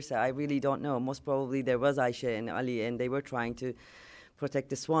vice versa. I really don't know. Most probably there was Ayşe and Ali, and they were trying to protect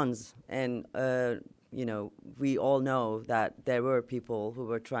the swans. And, you know, we all know that there were people who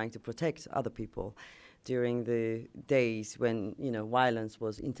were trying to protect other people during the days when, you know, violence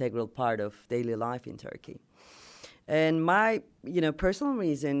was an integral part of daily life in Turkey. And my, you know, personal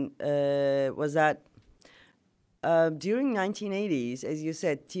reason was that during 1980s, as you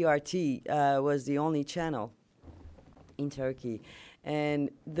said, TRT was the only channel in Turkey.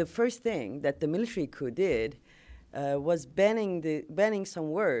 And the first thing that the military coup did was banning some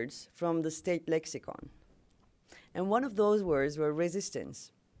words from the state lexicon. And one of those words were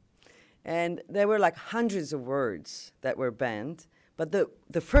resistance. And there were like hundreds of words that were banned. But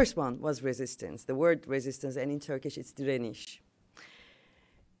the first one was resistance, the word resistance, and in Turkish it's direniş.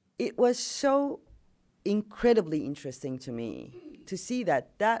 It was so incredibly interesting to me to see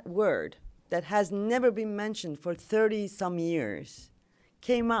that that word that has never been mentioned for 30-some years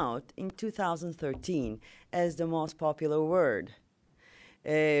came out in 2013 as the most popular word.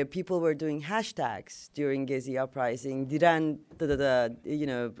 People were doing hashtags during Gezi uprising, diren, you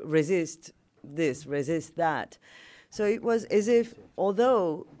know, resist this, resist that. So it was as if,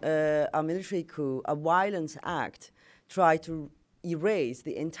 although a military coup, a violence act, tried to erase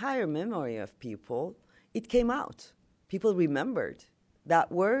the entire memory of people, it came out. People remembered that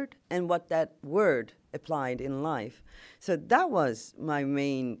word and what that word applied in life. So that was my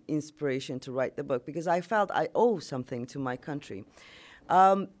main inspiration to write the book, because I felt I owe something to my country.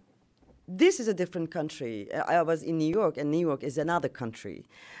 This is a different country. I was in New York, and New York is another country.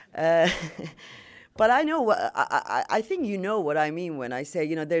 But I know, I think you know what I mean when I say,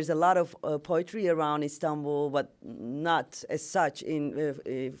 you know, there's a lot of poetry around Istanbul, but not as such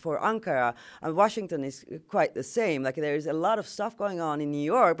for Ankara. And Washington is quite the same. Like, there's a lot of stuff going on in New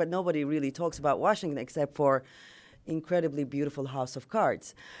York, but nobody really talks about Washington except for incredibly beautiful House of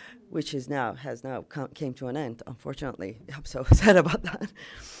Cards, which has now came to an end, unfortunately. I'm so sad about that.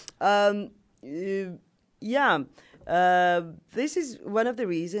 This is one of the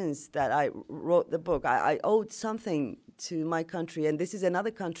reasons that I wrote the book. I owed something to my country, and this is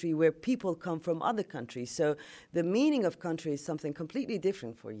another country where people come from other countries. So the meaning of country is something completely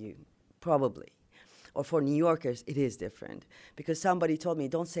different for you, probably. Or for New Yorkers, it is different. Because somebody told me,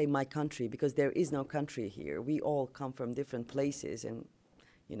 don't say my country, because there is no country here. We all come from different places, and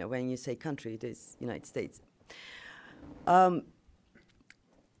when you say country, it is United States. And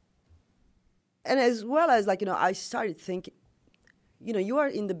as well as, I started thinking, you are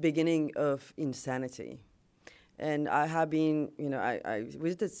in the beginning of insanity. And I have been, I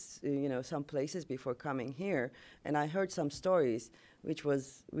visited, some places before coming here, and I heard some stories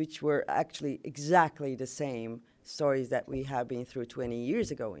which were actually exactly the same stories that we have been through 20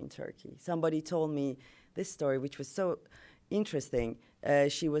 years ago in Turkey. Somebody told me this story, which was so interesting.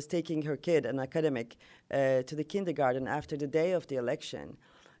 She was taking her kid, an academic, to the kindergarten after the day of the election.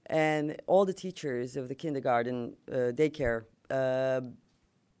 And all the teachers of the kindergarten daycare,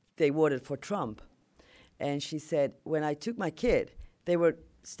 they voted for Trump. And she said, when I took my kid, they were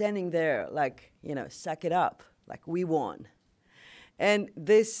standing there like, suck it up, like we won. And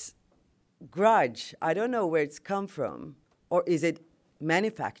this grudge, I don't know where it's come from, or is it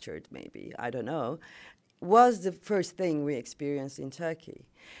manufactured maybe, I don't know, was the first thing we experienced in Turkey.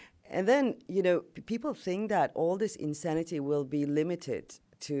 And then, people think that all this insanity will be limited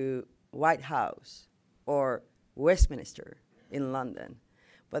to White House or Westminster in London.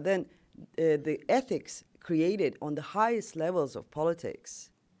 But then the ethics created on the highest levels of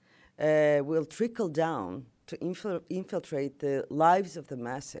politics will trickle down to infiltrate the lives of the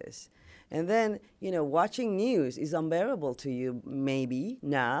masses. And then, watching news is unbearable to you maybe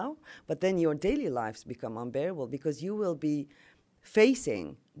now, but then your daily lives become unbearable because you will be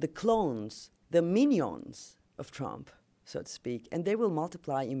facing the clones, the minions of Trump, so to speak, and they will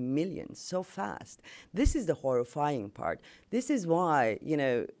multiply in millions so fast. This is the horrifying part. This is why,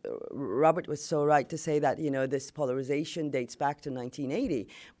 Robert was so right to say that, this polarization dates back to 1980,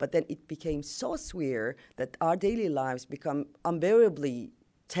 but then it became so severe that our daily lives become unbearably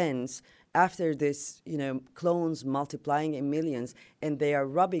tense after this, clones multiplying in millions, and they are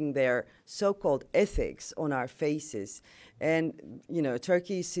rubbing their so-called ethics on our faces. And,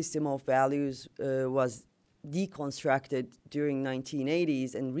 Turkey's system of values was deconstructed during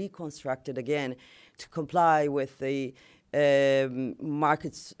 1980s and reconstructed again to comply with the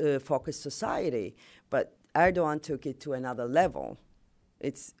markets-focused society. But Erdogan took it to another level.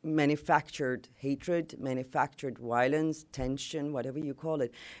 It's manufactured hatred, manufactured violence, tension, whatever you call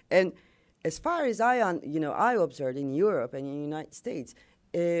it. And as far as I observed in Europe and in the United States,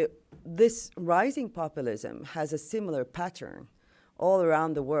 this rising populism has a similar pattern all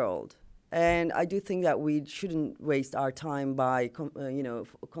around the world. And I do think that we shouldn't waste our time by,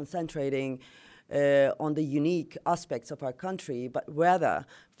 concentrating on the unique aspects of our country, but rather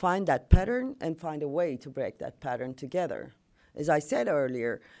find that pattern and find a way to break that pattern together. As I said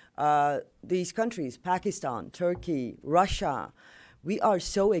earlier, these countries, Pakistan, Turkey, Russia, we are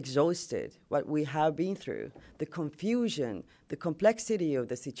so exhausted what we have been through, the confusion, the complexity of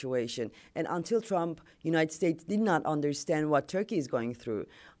the situation. And until Trump, United States did not understand what Turkey is going through.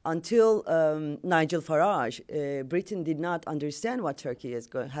 Until Nigel Farage, Britain did not understand what Turkey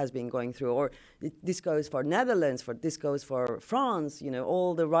has been going through. Or this goes for Netherlands, this goes for France.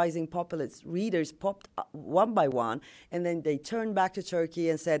 All the rising populist readers popped up one by one, and then they turned back to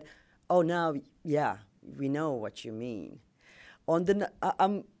Turkey and said, oh, now, yeah, we know what you mean.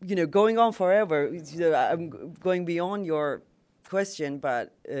 I'm going on forever. I'm going beyond your question,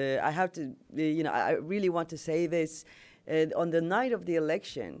 but I have to, I really want to say this. On the night of the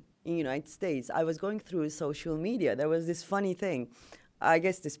election in the United States, I was going through social media. There was this funny thing. I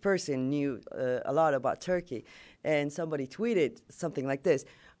guess this person knew a lot about Turkey, and somebody tweeted something like this.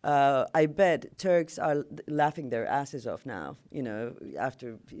 I bet Turks are laughing their asses off now,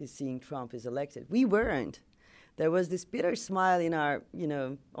 after seeing Trump is elected. We weren't. There was this bitter smile in our,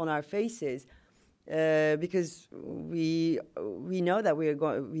 on our faces, because we know that we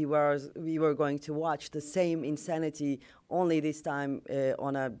were going to watch the same insanity, only this time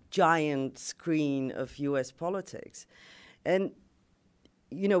on a giant screen of U.S. politics. And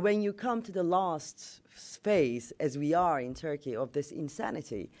when you come to the last phase, as we are in Turkey, of this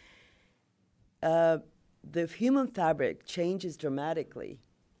insanity, the human fabric changes dramatically,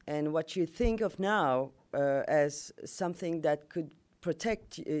 and what you think of now as something that could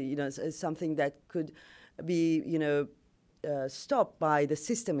protect, as something that could be, stopped by the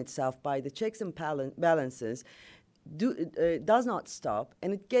system itself, by the checks and balances, does not stop,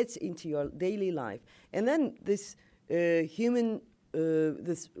 and it gets into your daily life. And then this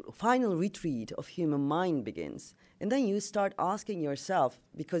this final retreat of human mind begins. And then you start asking yourself,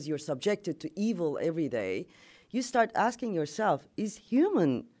 because you're subjected to evil every day, you start asking yourself, is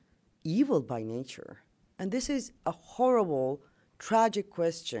human evil by nature? And this is a horrible, tragic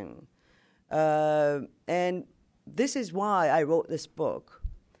question. And this is why I wrote this book,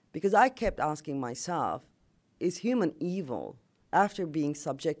 because I kept asking myself, is human evil after being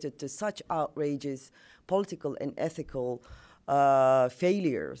subjected to such outrageous political and ethical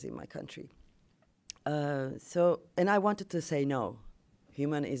failures in my country? And I wanted to say no,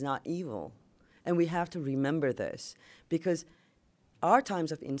 human is not evil. And we have to remember this, because our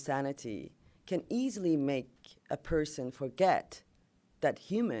times of insanity can easily make a person forget that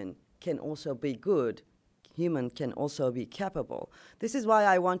human can also be good, human can also be capable. This is why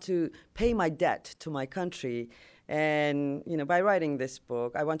I want to pay my debt to my country. And by writing this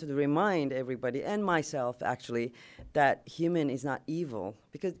book, I wanted to remind everybody, and myself actually, that human is not evil,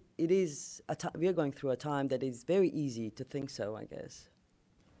 because it is we are going through a time that is very easy to think so, I guess.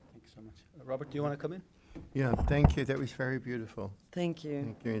 Thanks so much. Robert, do you want to come in? Yeah, thank you. That was very beautiful. Thank you.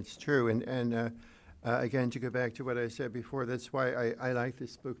 Thank you. It's true. And again, to go back to what I said before, that's why I like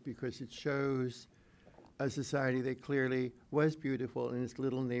this book, because it shows a society that clearly was beautiful in its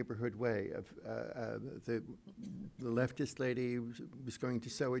little neighborhood way. Of the leftist lady was going to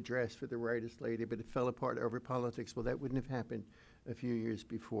sew a dress for the rightist lady, but it fell apart over politics. Well, that wouldn't have happened a few years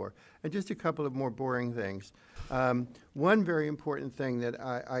before. And just a couple of more boring things. One very important thing that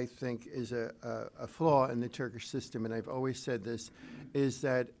I think is a flaw in the Turkish system, and I've always said this, is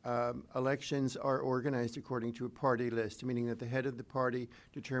that elections are organized according to a party list, meaning that the head of the party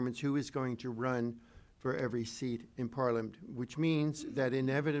determines who is going to run for every seat in parliament, which means that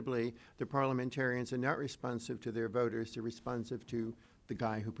inevitably the parliamentarians are not responsive to their voters, they're responsive to the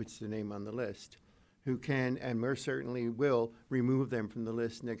guy who puts the name on the list, who can and most certainly will remove them from the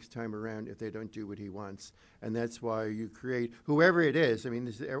list next time around if they don't do what he wants. And that's why you create, whoever it is, I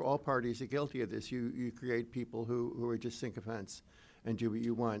mean, all parties are guilty of this, you create people who are just sycophants and do what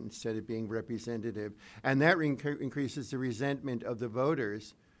you want instead of being representative. And that increases the resentment of the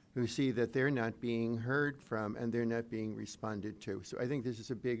voters who see that they're not being heard from and they're not being responded to. So I think this is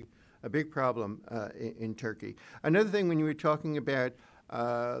a big problem in Turkey. Another thing, when you were talking about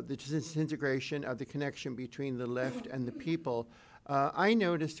the disintegration of the connection between the left and the people, I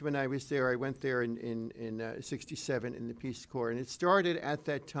noticed when I was there, I went there in 67 in the Peace Corps, and it started at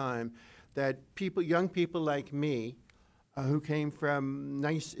that time that young people like me, who came from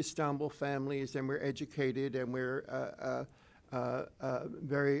nice Istanbul families and were educated and were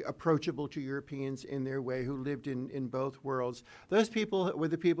very approachable to Europeans in their way, who lived in both worlds. Those people were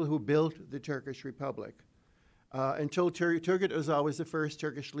the people who built the Turkish Republic. Until Turgut Özal was the first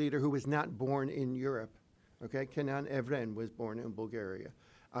Turkish leader who was not born in Europe. Okay, Kenan Evren was born in Bulgaria.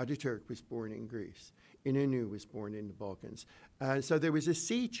 Ataturk was born in Greece. İnönü was born in the Balkans. So there was a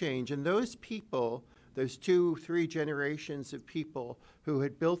sea change, and those people, those 2-3 generations of people who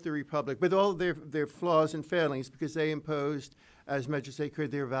had built the republic with all their flaws and failings, because they imposed as much as they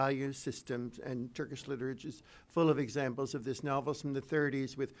could their value systems, and Turkish literature is full of examples of this. Novels from the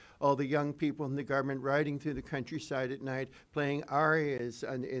 30s with all the young people in the government riding through the countryside at night, playing arias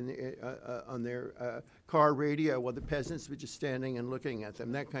on their car radio while the peasants were just standing and looking at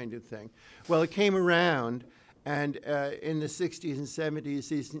them, that kind of thing. Well, it came around, and in the 60s and 70s,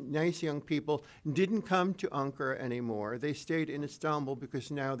 these nice young people didn't come to Ankara anymore. They stayed in Istanbul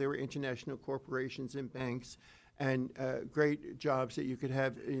because now there were international corporations and banks and great jobs that you could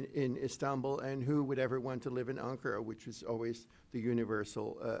have in Istanbul, and who would ever want to live in Ankara, which was always the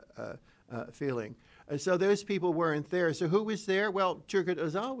universal feeling. So those people weren't there. So who was there? Well, Turgut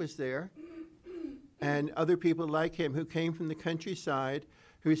Özal was there, and other people like him who came from the countryside,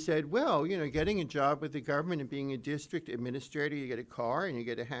 who said, well, getting a job with the government and being a district administrator, you get a car and you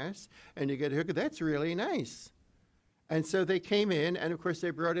get a house and you get a hooker, that's really nice. And so they came in, and of course they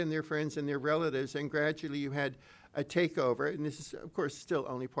brought in their friends and their relatives, and gradually you had a takeover, and this is, of course, still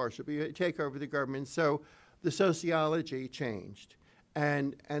only partial, but you had a takeover of the government. So the sociology changed,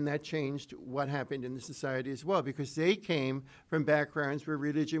 and that changed what happened in the society as well, because they came from backgrounds where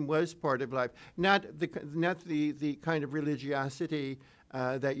religion was part of life, not the kind of religiosity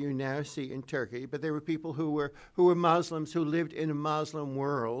that you now see in Turkey, but there were people who were Muslims who lived in a Muslim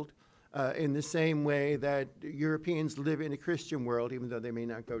world in the same way that Europeans live in a Christian world, even though they may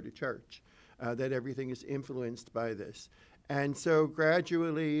not go to church, that everything is influenced by this. And so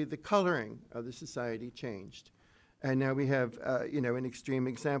gradually the coloring of the society changed. And now we have, an extreme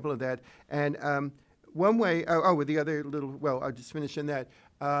example of that. And one way, with the other little, well, I'll just finish on that.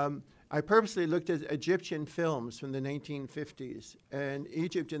 I purposely looked at Egyptian films from the 1950s, and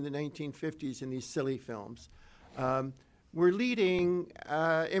Egypt in the 1950s in these silly films. were leading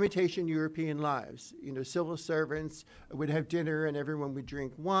imitation European lives. You know, civil servants would have dinner and everyone would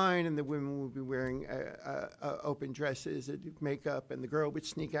drink wine, and the women would be wearing open dresses and makeup, and the girl would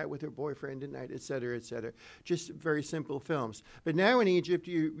sneak out with her boyfriend at night, et cetera, et cetera. Just very simple films. But now in Egypt,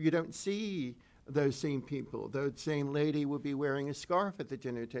 you don't see those same people. The same lady would be wearing a scarf at the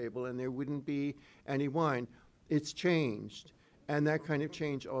dinner table, and there wouldn't be any wine. It's changed. And that kind of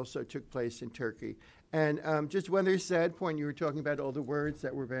change also took place in Turkey. And just one other sad point, you were talking about all the words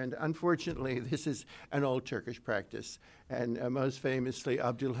that were banned. Unfortunately, this is an old Turkish practice. And most famously,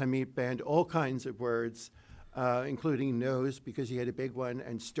 Abdülhamit banned all kinds of words, including nose, because he had a big one,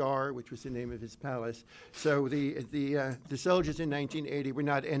 and star, which was the name of his palace. So the soldiers in 1980 were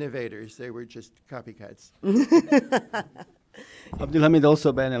not innovators. They were just copycats. Abdülhamid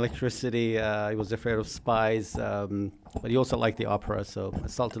also banned electricity. He was afraid of spies, but he also liked the opera, so a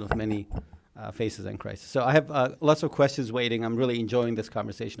sultan of many faces and crises. So I have lots of questions waiting. I'm really enjoying this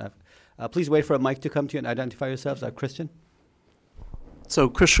conversation. Please wait for a mic to come to you and identify yourselves. Christian? So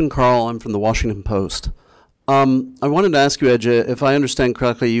Christian Carl, I'm from the Washington Post. I wanted to ask you, Ece, if I understand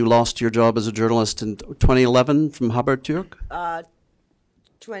correctly, you lost your job as a journalist in 2011 from Haberturk?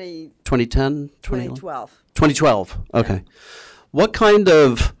 2010? 2012. 2012, okay. What kind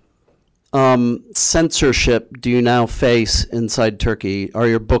of censorship do you now face inside Turkey? Are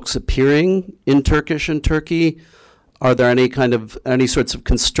your books appearing in Turkish in Turkey? Are there any sorts of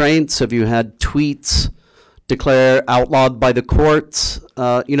constraints? Have you had tweets declared outlawed by the courts?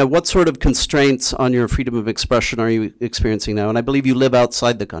 What sort of constraints on your freedom of expression are you experiencing now? And I believe you live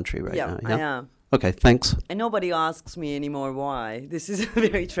outside the country right now. Yeah, I am. Okay, thanks. And nobody asks me anymore why. This is a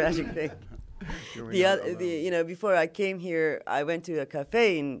very tragic thing. Before I came here, I went to a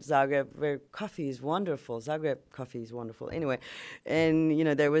cafe in Zagreb where coffee is wonderful. Zagreb coffee is wonderful. Anyway, and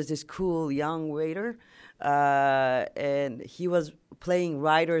there was this cool young waiter, and he was playing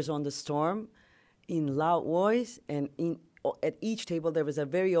Riders on the Storm in loud voice, and at each table there was a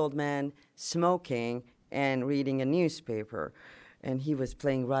very old man smoking and reading a newspaper, and he was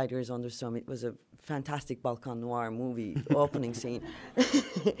playing Riders on the Storm. It was a fantastic Balkan noir movie opening scene.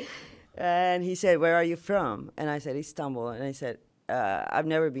 And he said, "Where are you from?" And I said, "Istanbul." And I said, "I've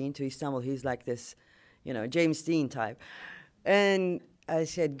never been to Istanbul." He's like this, James Dean type. And I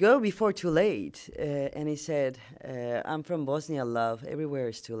said, "Go before too late." And he said, "I'm from Bosnia, love. Everywhere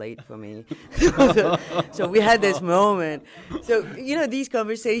is too late for me." So we had this moment. So, these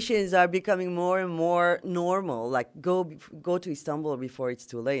conversations are becoming more and more normal, like go to Istanbul before it's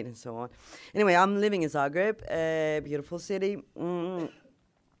too late and so on. Anyway, I'm living in Zagreb, a beautiful city.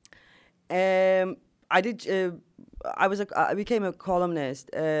 I became a columnist,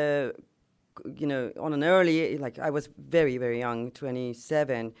 on an early, I was very, very young,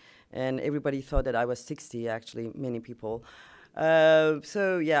 27, and everybody thought that I was 60, actually, many people. I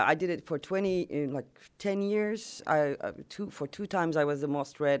did it for 10 years. For two times I was the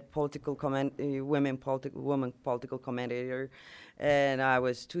most read woman political commentator, and I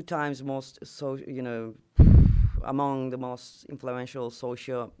was 2 times among the most influential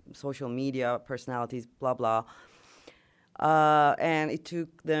social media personalities, blah, blah. And it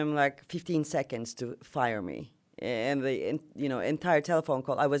took them 15 seconds to fire me. And the entire telephone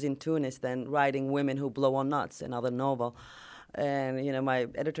call, I was in Tunis then writing Women Who Blow on Nuts, another novel. And, my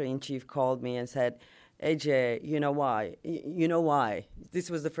editor-in-chief called me and said, "AJ, you know why? You know why?" This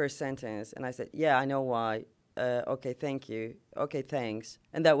was the first sentence. And I said, "Yeah, I know why. Okay, thank you. Okay, thanks."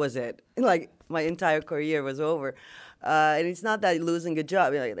 And that was it. My entire career was over. And it's not that losing a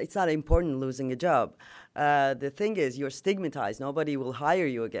job. It's not important losing a job. The thing is, you're stigmatized. Nobody will hire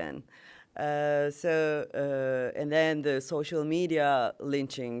you again. And then the social media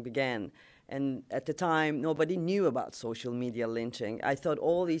lynching began. And at the time, nobody knew about social media lynching. I thought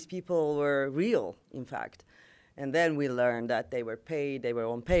all these people were real, in fact. And then we learned that they were paid, they were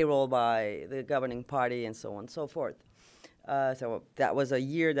on payroll by the governing party, and so on and so forth. So that was a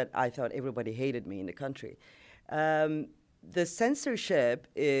year that I thought everybody hated me in the country. The censorship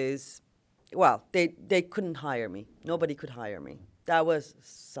is, they couldn't hire me. Nobody could hire me. That was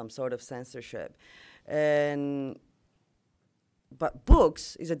some sort of censorship. But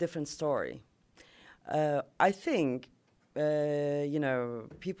books is a different story. I think,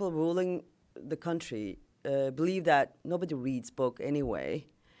 people ruling the country believe that nobody reads book anyway,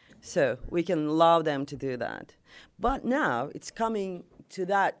 so we can allow them to do that. But now it's coming to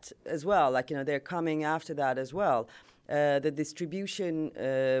that as well, they're coming after that as well. The distribution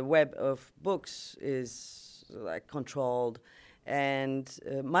web of books is controlled, and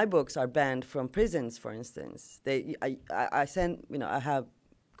my books are banned from prisons, for instance. I have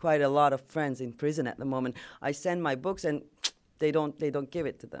quite a lot of friends in prison at the moment. I send my books and they don't give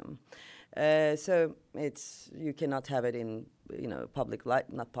it to them. So you cannot have it in not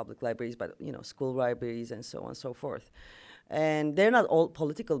public libraries, but school libraries and so on and so forth. And they're not all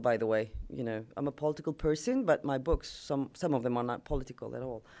political, by the way. I'm a political person, but my books, some of them are not political at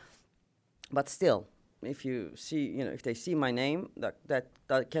all. But still, if you see, if they see my name,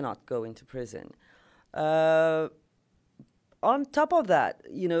 that cannot go into prison. On top of that,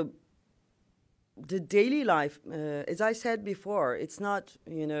 the daily life, as I said before, it's not,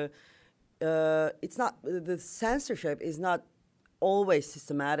 the censorship is not always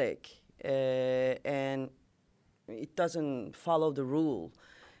systematic, and it doesn't follow the rule.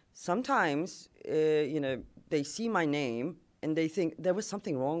 Sometimes, they see my name and they think there was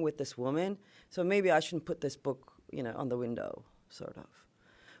something wrong with this woman, so maybe I shouldn't put this book, on the window, sort of.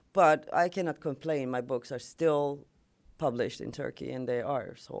 But I cannot complain. My books are still published in Turkey, and they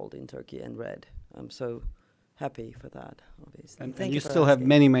are sold in Turkey and read. I'm so happy for that, obviously. And you still have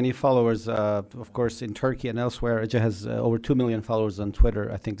many, many followers, of course, in Turkey and elsewhere. Ece has over 2 million followers on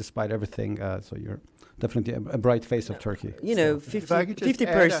Twitter, I think, despite everything. So you're definitely a bright face of Turkey.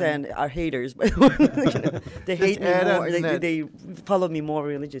 50% are haters, but they hate me more. They follow me more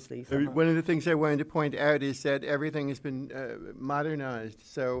religiously. One of the things I wanted to point out is that everything has been modernized.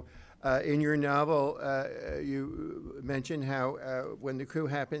 So in your novel, you mention how when the coup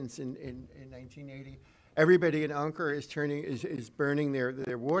happens in 1980, everybody in Ankara is burning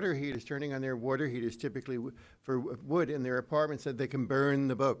their water heaters, turning on their water heaters, typically for wood in their apartments, so they can burn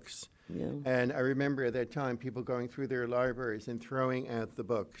the books. Yeah. And I remember at that time people going through their libraries and throwing out the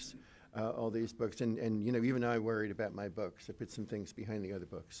books, all these books. And even I worried about my books. I put some things behind the other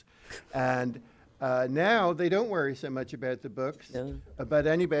books. And now they don't worry so much about the books, but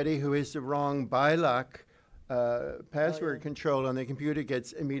anybody who has the wrong BILOC password control on the computer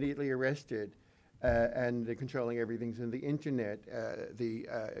gets immediately arrested. And they're controlling everything from the internet, the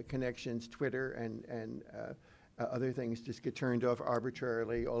connections, Twitter, and other things just get turned off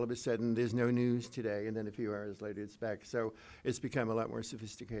arbitrarily. All of a sudden, there's no news today, and then a few hours later, it's back. So it's become a lot more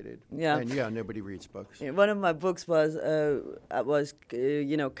sophisticated. Yeah, and nobody reads books. One of my books was it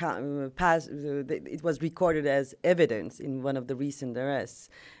was recorded as evidence in one of the recent arrests,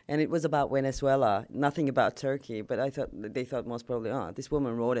 and it was about Venezuela, nothing about Turkey. But they thought most probably, this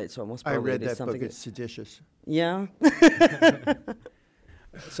woman wrote it, so most probably I read that book. It's seditious. Yeah.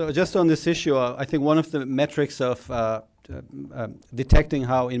 So just on this issue, I think one of the metrics of detecting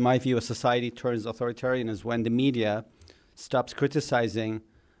how, in my view, a society turns authoritarian is when the media stops criticizing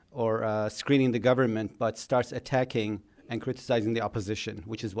or screening the government, but starts attacking and criticizing the opposition,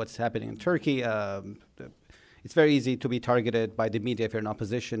 which is what's happening in Turkey. It's very easy to be targeted by the media if you're in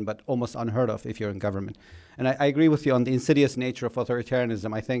opposition, but almost unheard of if you're in government. And I agree with you on the insidious nature of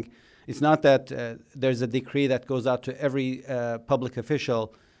authoritarianism. I think it's not that there's a decree that goes out to every public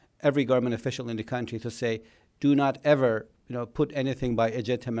official, every government official in the country to say, do not ever put anything by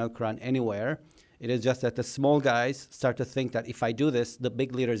Ece Temelkuran anywhere. It is just that the small guys start to think that if I do this, the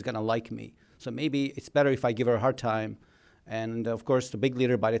big leader is going to like me. So maybe it's better if I give her a hard time. And of course, the big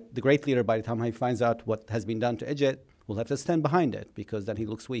leader, the great leader, by the time he finds out what has been done to Ece, will have to stand behind it because then he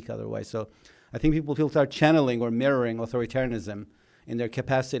looks weak otherwise. So I think people will start channeling or mirroring authoritarianism in their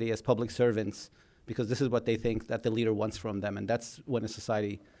capacity as public servants because this is what they think that the leader wants from them. And that's when a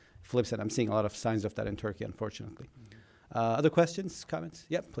society flips it. I'm seeing a lot of signs of that in Turkey, unfortunately. Other questions, comments?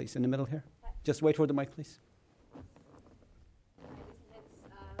 Yep, please, in the middle here. Just wait for the mic, please.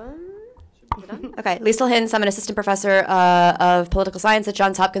 Okay, Liesl Hintz. I'm an assistant professor of political science at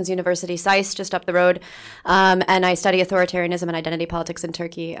Johns Hopkins University, SAIS, just up the road. And I study authoritarianism and identity politics in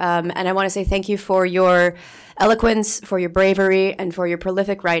Turkey. And I want to say thank you for your eloquence, for your bravery, and for your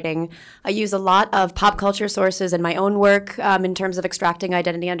prolific writing. I use a lot of pop culture sources in my own work in terms of extracting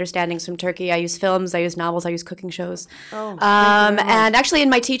identity understandings from Turkey. I use films, I use novels, I use cooking shows. And actually in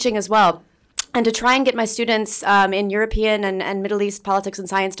my teaching as well. And to try and get my students in European and Middle East politics and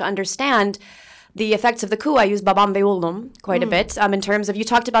science to understand the effects of the coup, I use Babam ve Oğlum quite a bit in terms of, you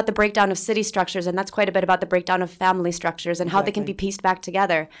talked about the breakdown of city structures, and that's quite a bit about the breakdown of family structures and how they can be pieced back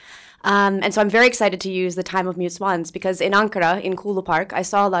together. And so I'm very excited to use the time of mute swans because in Ankara, in Kulu Park, I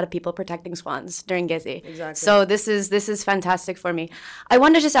saw a lot of people protecting swans during Gezi. Exactly. So this is fantastic for me. I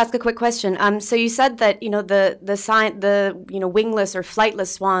wanted to just ask a quick question. So you said that the wingless or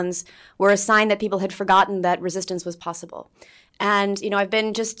flightless swans were a sign that people had forgotten that resistance was possible. And, I've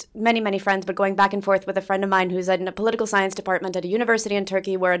been just many friends, but going back and forth with a friend of mine who's in a political science department at a university in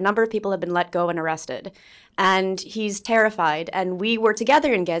Turkey where a number of people have been let go and arrested. And he's terrified. And we were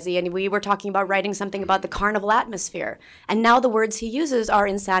together in Gezi, and mean, we were talking about writing something about the carnival atmosphere, and now the words he uses are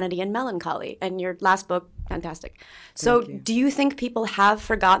insanity and melancholy. And your last book, fantastic. So do you think people have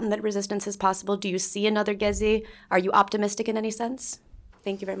forgotten that resistance is possible? Do you see another Gezi? Are you optimistic in any sense?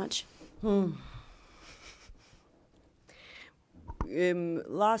 Thank you very much.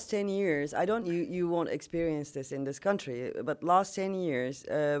 Last 10 years, you won't experience this in this country, but last 10 years,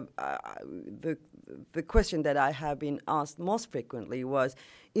 the question that I have been asked most frequently was,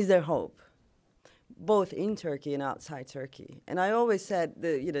 is there hope? Both in Turkey and outside Turkey. And I always said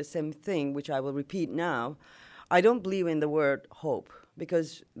the same thing, which I will repeat now. I don't believe in the word hope,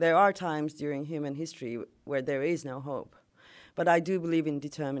 because there are times during human history where there is no hope. But I do believe in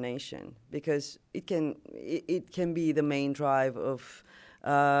determination, because it can be the main drive of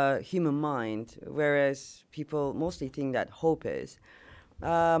human mind, whereas people mostly think that hope is.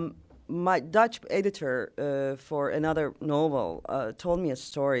 My Dutch editor for another novel told me a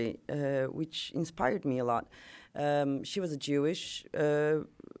story which inspired me a lot. She was a Jew,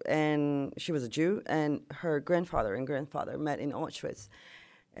 and her grandfather and grandfather met in Auschwitz,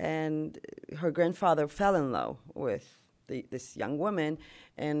 and her grandfather fell in love with this young woman,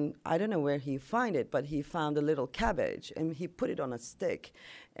 and I don't know where he found it, but he found a little cabbage, and he put it on a stick,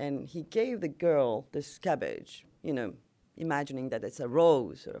 and he gave the girl this cabbage, imagining that it's a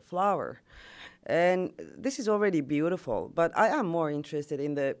rose or a flower. And this is already beautiful, but I am more interested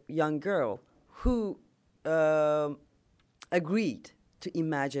in the young girl who agreed to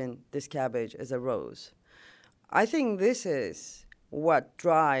imagine this cabbage as a rose. I think this is what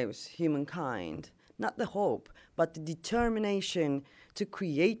drives humankind, not the hope, but the determination to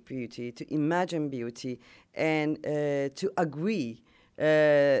create beauty, to imagine beauty, and to agree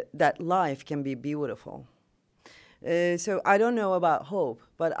that life can be beautiful. So I don't know about hope,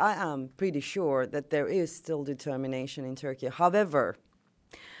 but I am pretty sure that there is still determination in Turkey. However,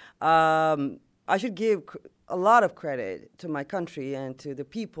 I should give a lot of credit to my country and to the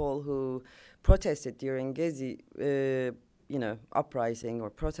people who protested during Gezi, uprising or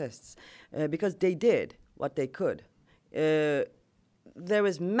protests, because they did what they could. There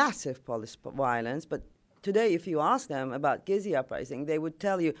was massive police violence, but today, if you ask them about Gezi uprising, they would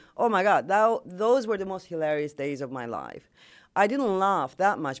tell you, oh my God, those were the most hilarious days of my life. I didn't laugh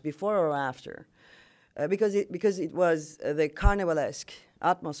that much before or after, because it was the carnivalesque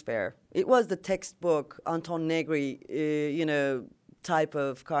atmosphere. It was the textbook Anton Negri, type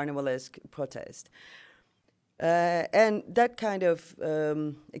of carnivalesque protest. And that kind of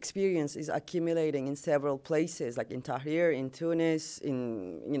experience is accumulating in several places, like in Tahrir, in Tunis,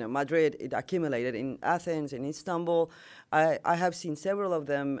 in Madrid. It accumulated in Athens, in Istanbul. I have seen several of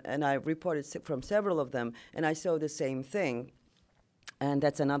them, and I've reported from several of them, and I saw the same thing. And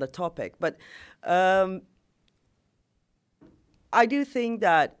that's another topic. But I do think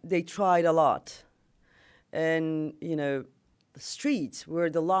that they tried a lot. And, the streets were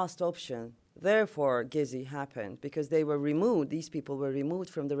the last option. Therefore, Gezi happened, because they were removed. These people were removed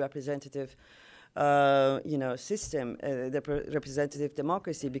from the representative, system, the representative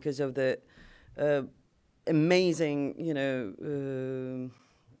democracy, because of the amazing,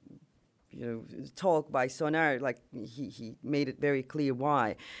 talk by Sonar. Like he made it very clear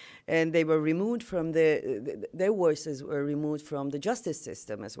why, and they were removed from their voices were removed from the justice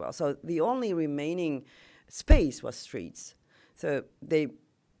system as well. So the only remaining space was streets. So they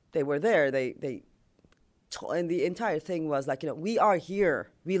were there. And the entire thing was like, we are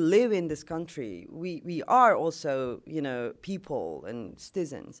here. We live in this country. We are also, people and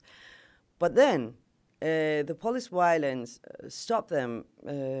citizens. But then the police violence stopped them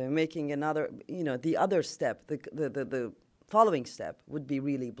making another, the other step. The following step would be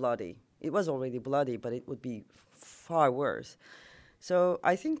really bloody. It was already bloody, but it would be far worse. So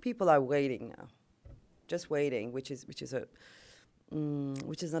I think people are waiting now, just waiting, which is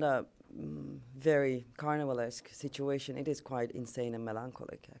not a very carnivalesque situation. It is quite insane and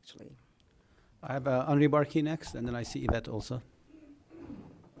melancholic, actually. I have Henri Barkey next, and then I see Yvette also.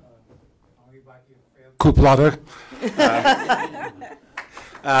 Coup plotter.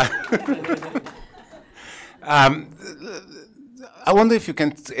 I wonder if you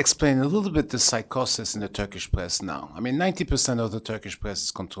can explain a little bit the psychosis in the Turkish press now. I mean, 90% of the Turkish press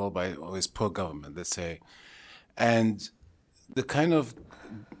is controlled by, or is pro-government, let's say. And the kind of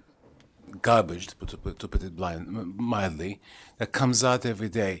garbage, to put it mildly, that comes out every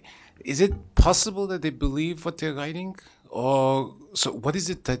day, is it possible that they believe what they're writing? Or so what is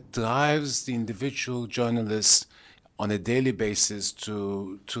it that drives the individual journalist on a daily basis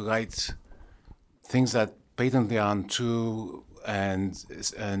to write things that patently aren't true? And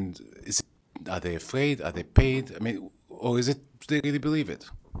are they afraid? Are they paid? I mean, or is it they really believe it?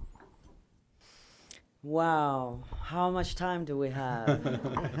 Wow, how much time do we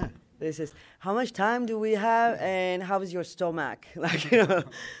have? This is how much time do we have, and how is your stomach? Like,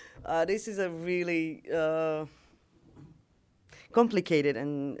 this is a really complicated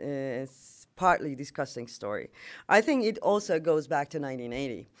and it's partly disgusting story. I think it also goes back to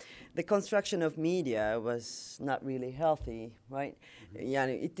 1980. The construction of media was not really healthy, right? Yeah,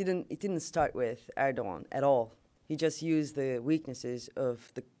 it didn't start with Erdogan at all. He just used the weaknesses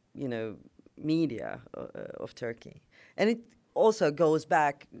of the media of Turkey, and it also goes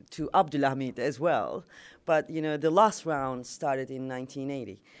back to Abdülhamit as well. But the last round started in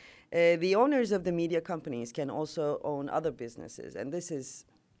 1980. The owners of the media companies can also own other businesses, and this is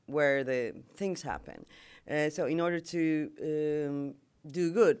where the things happen. So in order to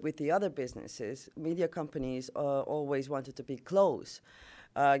do good with the other businesses, media companies always wanted to be close,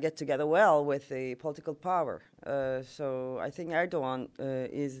 get together well with the political power. So I think Erdogan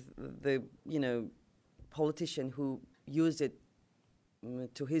is the politician who used it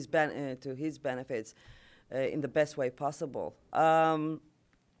to his benefits in the best way possible.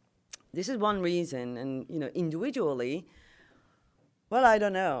 This is one reason, and individually, well, I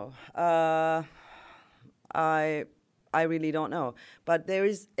don't know. I really don't know. But there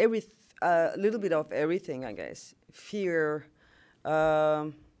is a little bit of everything, I guess. Fear,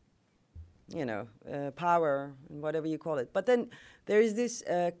 power, and whatever you call it. But then there is this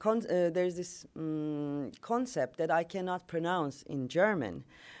concept that I cannot pronounce in German.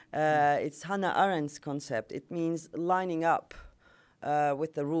 It's Hannah Arendt's concept. It means lining up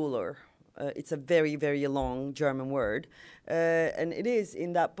with the ruler. It's a very, very long German word. And it is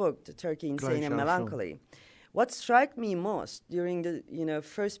in that book, The Turkey, Insane and Melancholy. What struck me most during the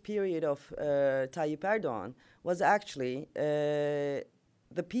first period of Tayyip Erdogan was actually the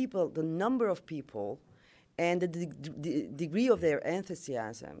number of people, and the degree of their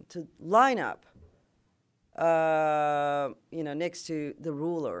enthusiasm to line up, next to the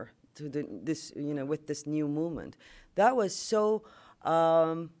ruler, with this new movement. That was so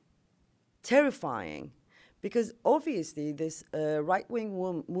terrifying. Because obviously this right-wing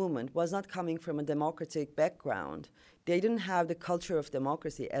movement was not coming from a democratic background. They didn't have the culture of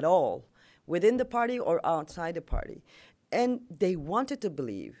democracy at all, within the party or outside the party. And they wanted to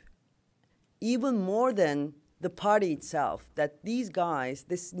believe, even more than the party itself, that these guys,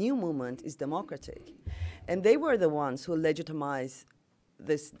 this new movement is democratic. And they were the ones who legitimized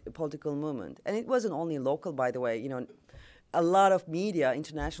this political movement. And it wasn't only local, by the way, a lot of media,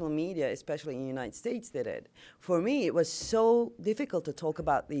 international media, especially in the United States, did it. For me, it was so difficult to talk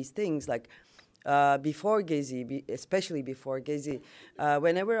about these things, like before Gezi, especially before Gezi.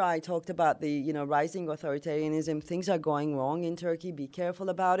 Whenever I talked about the rising authoritarianism, things are going wrong in Turkey, be careful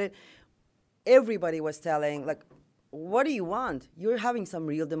about it, everybody was telling, like, what do you want? You're having some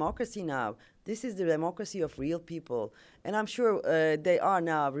real democracy now. This is the democracy of real people. And I'm sure they are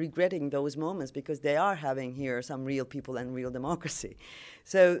now regretting those moments because they are having here some real people and real democracy.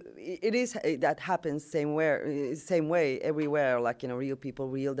 So it is, that happens same way everywhere, like, real people,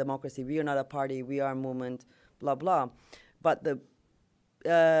 real democracy. We are not a party, we are a movement, blah, blah. But the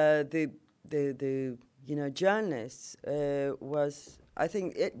journalists was, I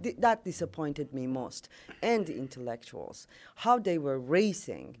think that disappointed me most, and the intellectuals, how they were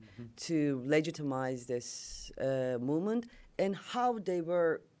racing to legitimize this movement, and how they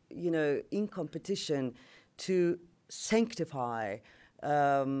were, in competition to sanctify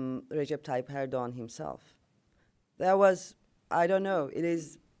Recep Tayyip Erdogan himself. That was, I don't know,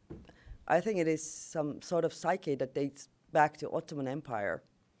 I think it is some sort of psyche that dates back to Ottoman Empire.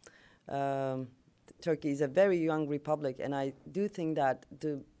 Turkey is a very young republic, and I do think that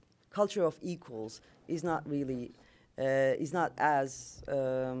the culture of equals is not really, is not as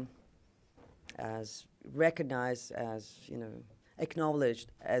recognized, as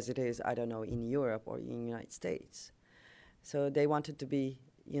acknowledged as it is, I don't know, in Europe or in the United States. So they wanted to be,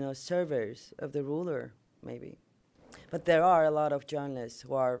 servers of the ruler, maybe. But there are a lot of journalists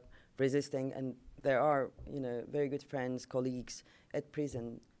who are resisting, and there are, very good friends, colleagues at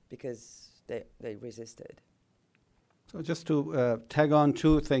prison because they resisted. So just to tag on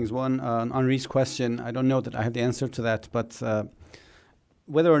two things. One, on Henri's question, I don't know that I have the answer to that, but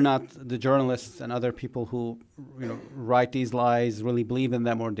whether or not the journalists and other people who write these lies really believe in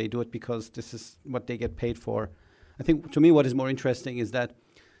them, or they do it because this is what they get paid for. I think, to me, what is more interesting is that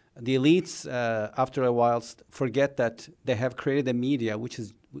the elites, after a while, forget that they have created a media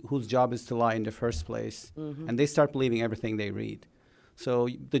whose job is to lie in the first place, and they start believing everything they read. So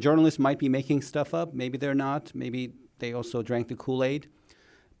the journalists might be making stuff up. Maybe they're not. Maybe they also drank the Kool-Aid.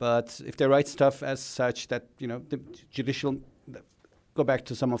 But if they write stuff as such that, the judicial go back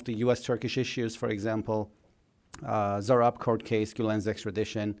to some of the U.S.-Turkish issues, for example, Zarab court case, Gülen's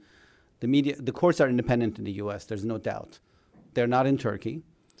extradition. The courts are independent in the U.S., there's no doubt. They're not in Turkey.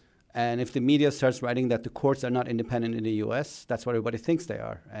 And if the media starts writing that the courts are not independent in the U.S., that's what everybody thinks they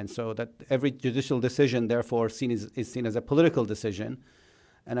are. And so that every judicial decision, therefore, is seen as a political decision.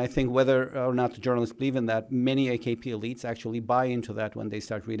 And I think whether or not the journalists believe in that, many AKP elites actually buy into that when they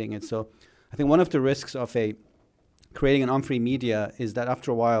start reading it. So I think one of the risks of creating an unfree media is that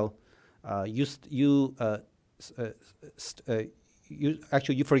after a while, you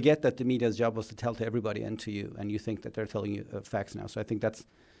forget that the media's job was to tell to everybody and to you, and you think that they're telling you facts now. So I think that's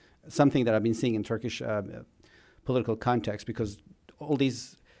something that I've been seeing in Turkish political context, because all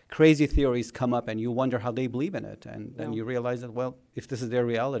these crazy theories come up and you wonder how they believe in it. And then you realize that, well, if this is their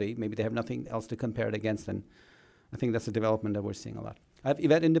reality, maybe they have nothing else to compare it against. And I think that's a development that we're seeing a lot. I have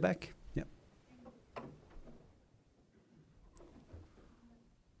Yvette in the back. Yeah.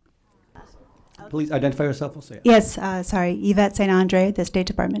 Please identify yourself also. Yeah. Yes, sorry, Yvette St. Andre, the State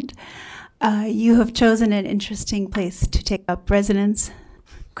Department. You have chosen an interesting place to take up residence: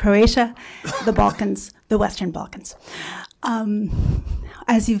 Croatia, the Balkans, the Western Balkans.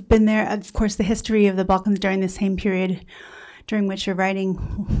 As you've been there, of course, the history of the Balkans during the same period during which you're writing,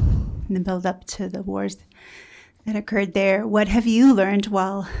 in the build-up to the wars that occurred there, what have you learned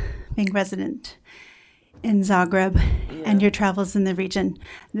while being resident in Zagreb and your travels in the region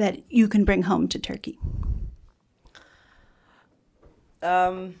that you can bring home to Turkey?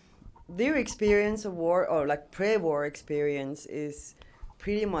 Their experience of war, or like pre-war experience, is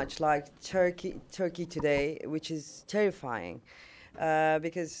pretty much like Turkey today, which is terrifying,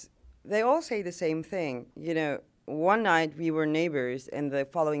 because they all say the same thing. You know, one night we were neighbors, and the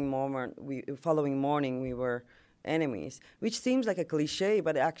following morning we were enemies, which seems like a cliche,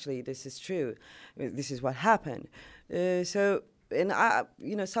 but actually this is true. This is what happened. And I,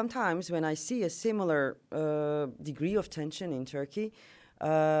 sometimes when I see a similar degree of tension in Turkey,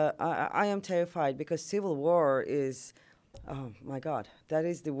 I am terrified, because civil war is, oh my God, that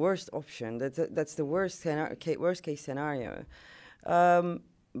is the worst option. That's the worst case scenario.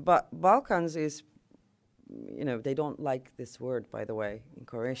 But Balkans is, they don't like this word, by the way, in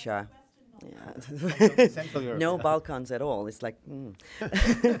Croatia. Yeah. No Balkans at all. It's like,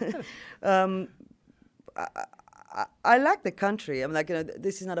 I like the country. I'm like,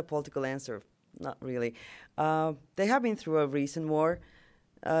 this is not a political answer, not really. They have been through a recent war,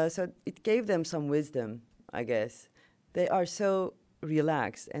 so it gave them some wisdom, I guess. They are so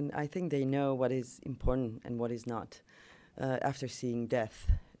relaxed, and I think they know what is important and what is not after seeing death.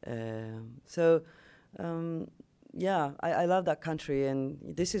 Yeah, I love that country, and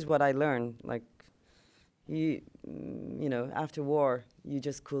this is what I learned. Like, after war, you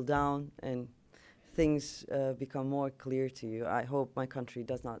just cool down and things become more clear to you. I hope my country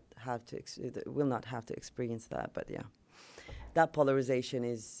will not have to experience that. But yeah, that polarization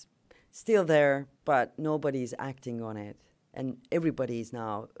is still there, but nobody's acting on it, and everybody is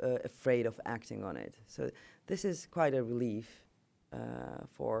now afraid of acting on it. So this is quite a relief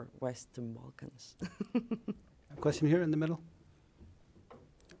for Western Balkans. A question here in the middle.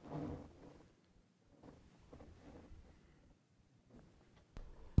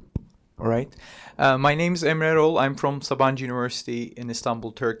 All right. My name is Emre Erol. I'm from Sabancı University in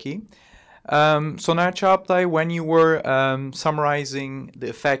Istanbul, Turkey. Soner Çağatay, when you were summarizing the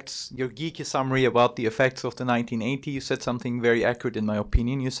effects, your geeky summary about the effects of the 1980s, you said something very accurate in my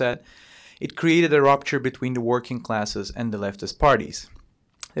opinion. You said it created a rupture between the working classes and the leftist parties.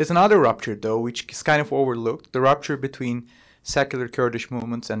 There's another rupture, though, which is kind of overlooked, the rupture between secular Kurdish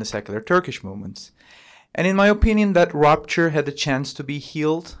movements and the secular Turkish movements. And in my opinion, that rupture had a chance to be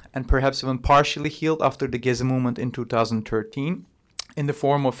healed, and perhaps even partially healed, after the Gezi movement in 2013, in the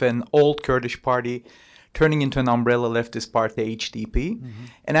form of an old Kurdish party turning into an umbrella leftist party, HDP. Mm-hmm.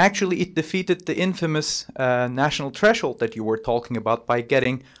 And actually, it defeated the infamous national threshold that you were talking about by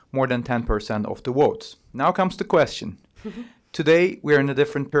getting more than 10% of the votes. Now comes the question. Today, we are in a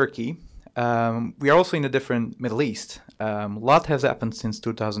different Turkey. We are also in a different Middle East. A lot has happened since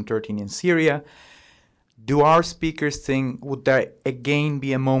 2013 in Syria. Do our speakers think, would there again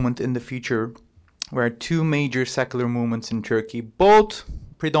be a moment in the future where two major secular movements in Turkey, both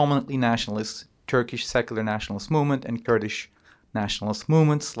predominantly nationalist, Turkish secular nationalist movement and Kurdish nationalist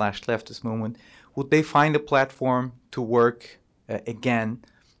movement / leftist movement, would they find a platform to work again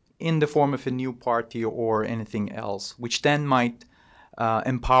in the form of a new party or anything else, which then might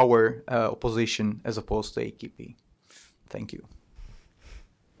empower opposition as opposed to AKP? Thank you.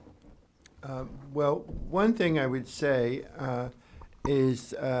 Well, one thing I would say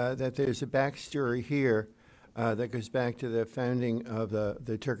is that there's a backstory here that goes back to the founding of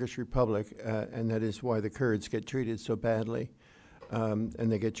the Turkish Republic, and that is why the Kurds get treated so badly.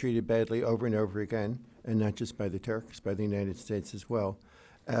 And they get treated badly over and over again, and not just by the Turks, by the United States as well.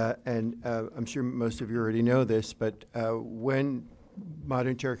 And I'm sure most of you already know this, but when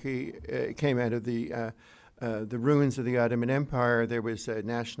modern Turkey came out of the ruins of the Ottoman Empire, there was a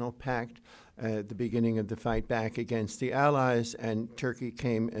national pact at the beginning of the fight back against the Allies, and Turkey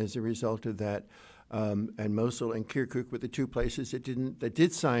came as a result of that. And Mosul and Kirkuk were the two places that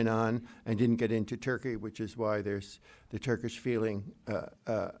did sign on and didn't get into Turkey, which is why there's the Turkish feeling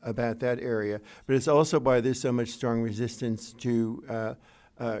about that area. But it's also why there's so much strong resistance to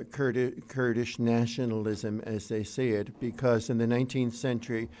Kurdish nationalism as they see it, because in the 19th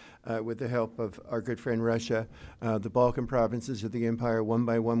century, with the help of our good friend Russia, the Balkan provinces of the empire one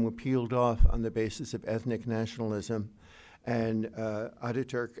by one were peeled off on the basis of ethnic nationalism. And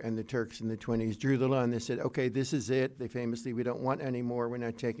Ataturk and the Turks in the 20s drew the line. They said, okay, this is it. They famously, we don't want any more. We're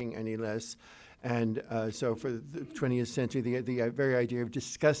not taking any less. And so for the 20th century, the very idea of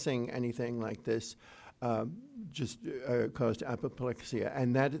discussing anything like this just caused apoplexia.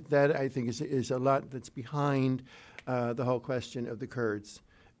 And that I think, is a lot that's behind the whole question of the Kurds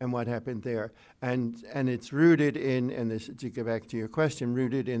and what happened there. And it's rooted in, and this, to get back to your question,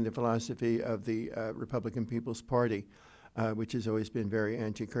 rooted in the philosophy of the Republican People's Party, which has always been very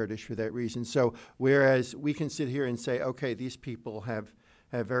anti-Kurdish for that reason. So whereas we can sit here and say, okay, these people have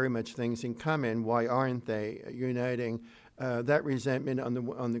very much things in common, why aren't they uniting? That resentment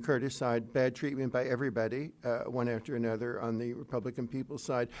on the Kurdish side, bad treatment by everybody, one after another. On the Republican people's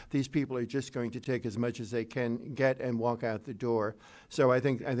side, these people are just going to take as much as they can get and walk out the door. So I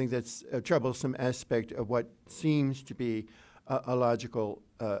think that's a troublesome aspect of what seems to be a logical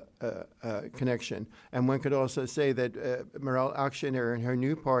connection. And one could also say that Meral Akşener and her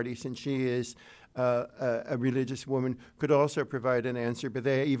new party, since she is a religious woman, could also provide an answer, but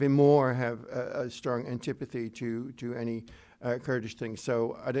they even more have a strong antipathy to any Kurdish thing.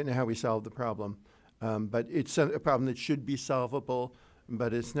 So I don't know how we solve the problem, but it's a problem that should be solvable,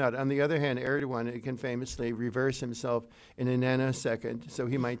 but it's not. On the other hand, Erdogan can famously reverse himself in a nanosecond, so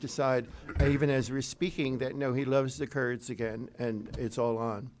he might decide, even as we're speaking, that no, he loves the Kurds again, and it's all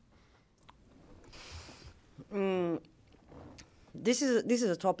on. This is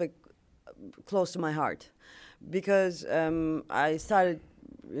a topic close to my heart, because I started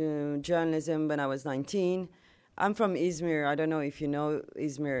journalism when I was 19. I'm from Izmir. I don't know if you know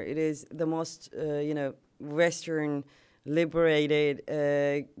Izmir. It is the most, Western liberated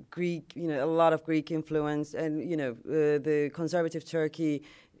Greek, a lot of Greek influence, and the conservative Turkey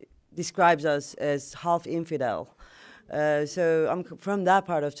describes us as half infidel. So I'm from that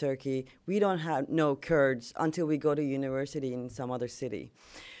part of Turkey. We don't have no Kurds until we go to university in some other city.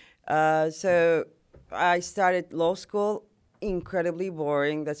 So I started law school, incredibly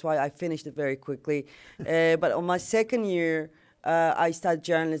boring. That's why I finished it very quickly. But on my second year, I started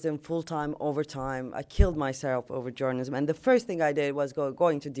journalism full-time, overtime. I killed myself over journalism. And the first thing I did was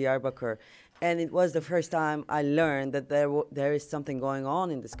going to Diyarbakir. And it was the first time I learned that there is something going on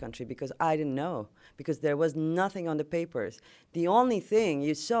in this country, because I didn't know, because there was nothing on the papers. The only thing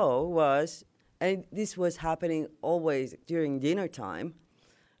you saw was, and this was happening always during dinner time,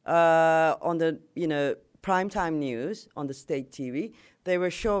 on the primetime news on the state TV, they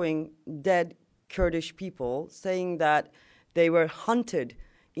were showing dead Kurdish people, saying that they were hunted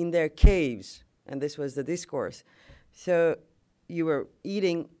in their caves, and this was the discourse. So you were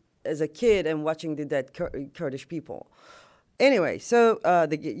eating as a kid and watching the dead Kurdish people. Anyway, so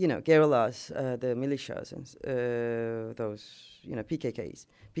the guerrillas, the militias, and those PKK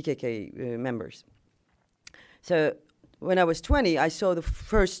members. So when I was 20, I saw the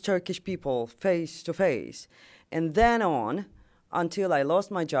first Turkish people face to face, and then on, until I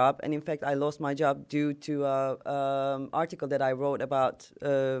lost my job. And in fact, I lost my job due to an article that I wrote about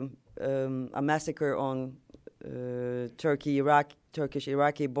a massacre on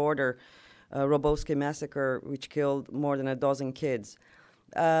Turkish-Iraqi border, Roboski massacre, which killed more than a dozen kids.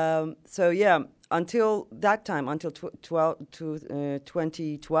 So yeah, until that time, until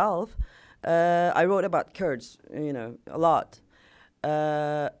 2012, I wrote about Kurds, a lot.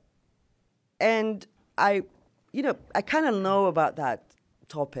 And I kind of know about that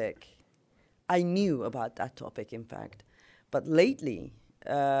topic. I knew about that topic, in fact. But lately,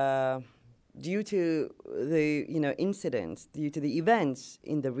 due to the incidents, due to the events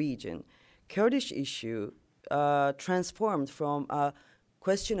in the region, Kurdish issue transformed from a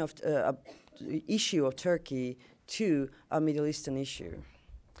question of issue of Turkey to a Middle Eastern issue,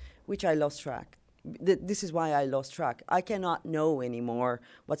 which I lost track. This is why I lost track. I cannot know anymore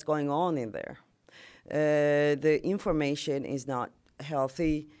what's going on in there. The information is not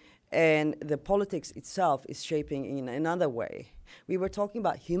healthy, and the politics itself is shaping in another way. We were talking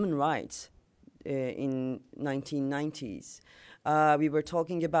about human rights in 1990s. We were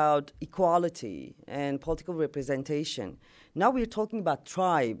talking about equality and political representation. Now we're talking about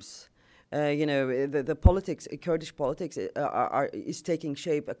tribes. The politics, Kurdish politics, is taking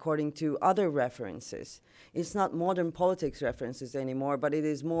shape according to other references. It's not modern politics references anymore, but it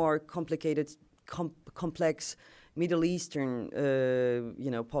is more complicated, complex Middle Eastern,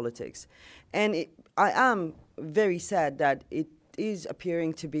 politics. And I am very sad that it is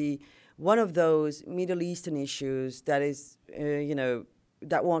appearing to be one of those Middle Eastern issues that is,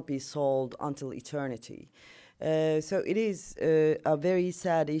 that won't be solved until eternity. So it is a very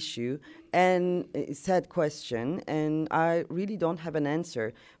sad issue and a sad question, and I really don't have an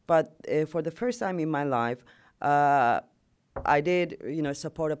answer. But for the first time in my life, I did,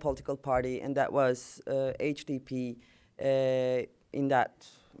 support a political party, and that was HDP in that,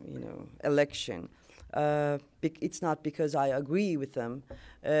 election. It's not because I agree with them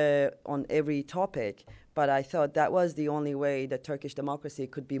on every topic, but I thought that was the only way that Turkish democracy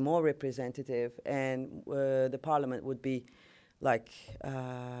could be more representative, and the parliament would be like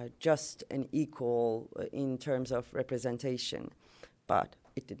just and equal in terms of representation. But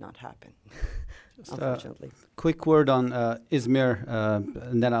it did not happen, unfortunately. Quick word on Izmir,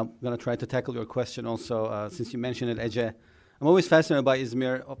 and then I'm going to try to tackle your question also, since you mentioned it, Ece. I'm always fascinated by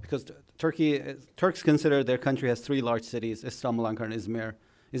Izmir because Turks consider their country has three large cities, Istanbul, Ankara, and Izmir.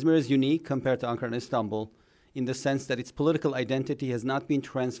 Izmir is unique compared to Ankara and Istanbul in the sense that its political identity has not been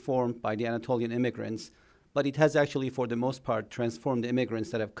transformed by the Anatolian immigrants, but it has actually, for the most part, transformed the immigrants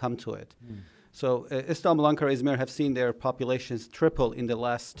that have come to it. So Istanbul, Ankara, Izmir have seen their populations triple in the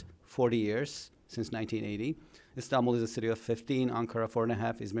last 40 years, since 1980. Istanbul is a city of 15, Ankara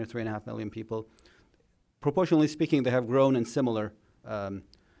 4.5, Izmir 3.5 million people. Proportionally speaking, they have grown in similar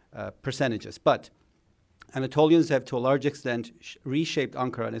percentages. But Anatolians have, to a large extent, reshaped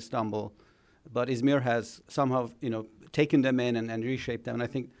Ankara and Istanbul, but Izmir has somehow, taken them in and reshaped them.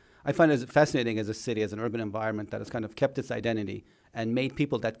 And I find it fascinating as a city, as an urban environment that has kind of kept its identity and made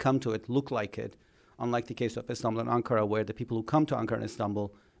people that come to it look like it, unlike the case of Istanbul and Ankara, where the people who come to Ankara and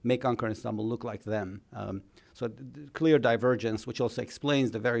Istanbul make Ankara and Istanbul look like them. So clear divergence, which also explains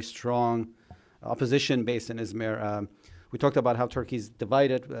the very strong opposition base in Izmir. We talked about how Turkey is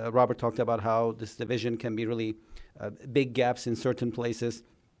divided. Robert talked about how this division can be really big gaps in certain places.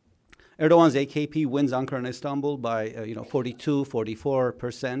 Erdogan's AKP wins Ankara and Istanbul by 42,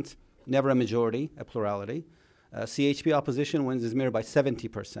 44%, never a majority, a plurality. CHP opposition wins Izmir by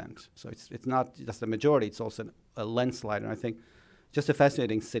 70%. So it's not just a majority, it's also a landslide. And I think just a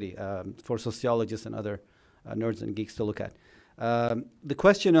fascinating city for sociologists and other nerds and geeks to look at. The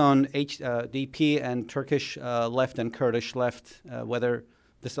question on HDP and Turkish left and Kurdish left, whether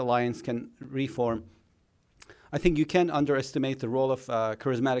this alliance can reform, I think you can't underestimate the role of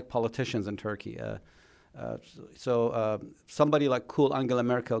charismatic politicians in Turkey. So somebody like cool Angela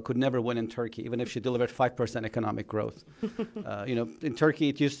Merkel could never win in Turkey, even if she delivered 5% economic growth. In Turkey,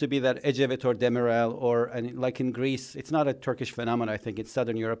 it used to be that Ecevit or Demirel, and like in Greece, it's not a Turkish phenomenon. I think it's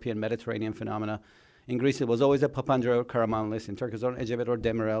Southern European, Mediterranean phenomena. In Greece, it was always a Papandreou or Karamanlis. In Turkey, it was Ecevit or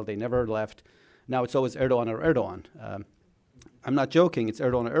Demirel. They never left. Now it's always Erdogan or Erdogan. I'm not joking. It's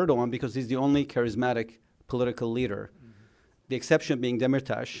Erdogan or Erdogan because he's the only charismatic political leader. The exception being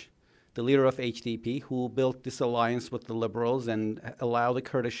Demirtas, the leader of HDP, who built this alliance with the liberals and allowed the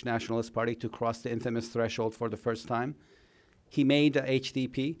Kurdish Nationalist Party to cross the infamous threshold for the first time. He made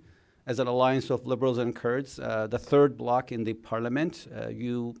HDP as an alliance of liberals and Kurds, the third bloc in the parliament.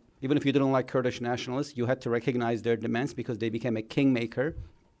 Even if you didn't like Kurdish nationalists, you had to recognize their demands because they became a kingmaker.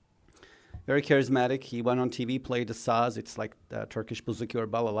 Very charismatic. He went on TV, played the saz. It's like Turkish bouzouki or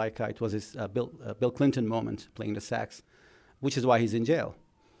balalaika. It was his Bill Clinton moment, playing the sax, which is why he's in jail.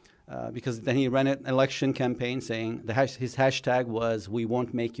 Because then he ran an election campaign saying his hashtag was, "We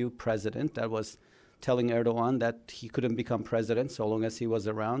won't make you president." That was telling Erdogan that he couldn't become president so long as he was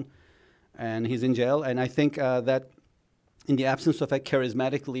around. And he's in jail. And I think that in the absence of a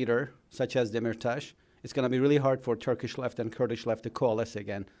charismatic leader such as Demirtas, it's going to be really hard for Turkish left and Kurdish left to coalesce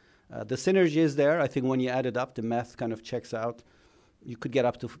again. The synergy is there. I think when you add it up, the math kind of checks out. You could get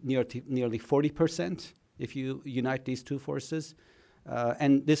up to nearly 40% if you unite these two forces.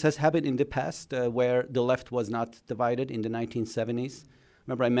 And this has happened in the past where the left was not divided in the 1970s.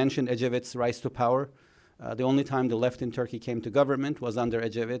 Remember I mentioned Ecevit's rise to power. The only time the left in Turkey came to government was under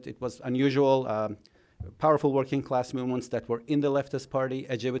Ecevit. It was unusual, powerful working class movements that were in the leftist party.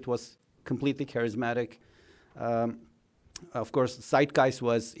 Ecevit was completely charismatic. Of course, zeitgeist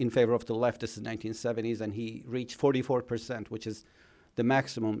was in favor of the leftists in the 1970s, and he reached 44%, which is the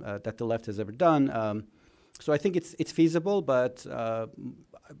maximum that the left has ever done. So I think it's feasible, but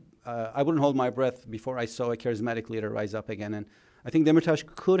I wouldn't hold my breath before I saw a charismatic leader rise up again. And I think Demirtas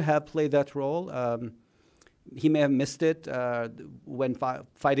could have played that role. He may have missed it when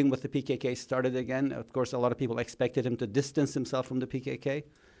fighting with the PKK started again. Of course, a lot of people expected him to distance himself from the PKK.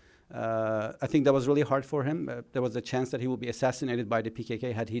 I think that was really hard for him. There was a chance that he would be assassinated by the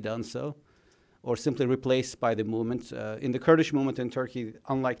PKK had he done so, or simply replaced by the movement. In the Kurdish movement in Turkey,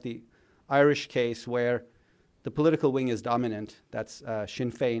 unlike the Irish case where the political wing is dominant, that's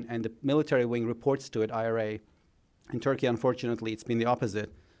Sinn Féin, and the military wing reports to it, IRA. In Turkey, unfortunately, it's been the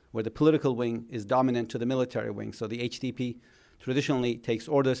opposite, where the political wing is dominant to the military wing. So the HDP traditionally takes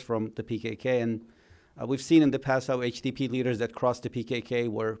orders from the PKK, and we've seen in the past how HDP leaders that crossed the PKK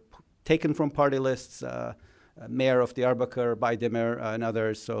were taken from party lists, Mayor of Diyarbakir, Baydemir, and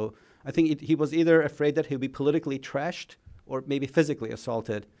others. So I think he was either afraid that he'd be politically trashed or maybe physically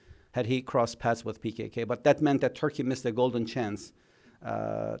assaulted had he crossed paths with PKK. But that meant that Turkey missed a golden chance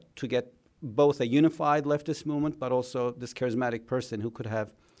to get both a unified leftist movement, but also this charismatic person who could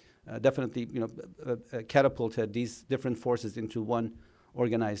have definitely, catapulted these different forces into one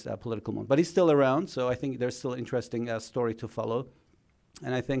organized political movement. But he's still around, so I think there's still an interesting story to follow.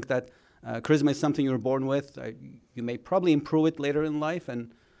 And I think that charisma is something you're born with. You may probably improve it later in life.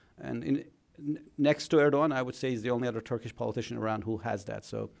 And next to Erdogan, I would say he's the only other Turkish politician around who has that.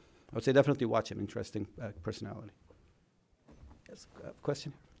 So I would say definitely watch him. Interesting personality. Yes,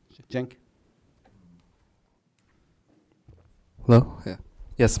 question? Cenk? Hello? Yeah.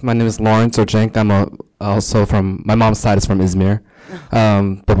 Yes, my name is Lawrence or Cenk. I'm also from, my mom's side is from Izmir.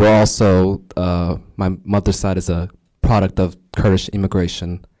 But we're also, my mother's side is a product of Kurdish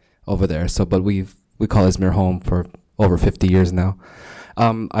immigration over there. So, but we call Izmir home for over 50 years now.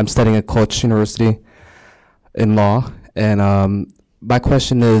 I'm studying at Koç University in law. And my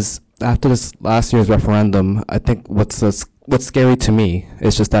question is, after this last year's referendum, I think what's scary to me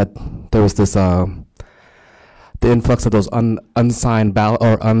is just that there was this, the influx of those unsigned ballot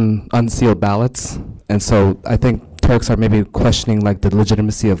or unsealed ballots. And so I think Turks are maybe questioning like the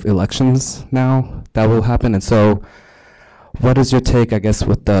legitimacy of elections now that will happen. And so what is your take, I guess,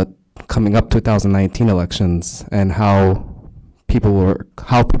 with the coming up 2019 elections and how people will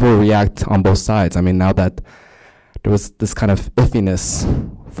react on both sides? I mean, now that there was this kind of iffiness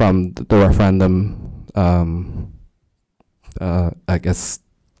from the referendum, I guess,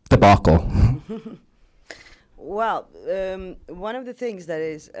 debacle. Well, one of the things that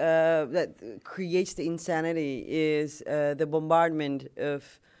is that creates the insanity is the bombardment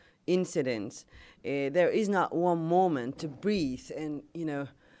of incidents. There is not one moment to breathe and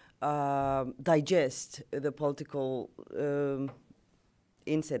digest the political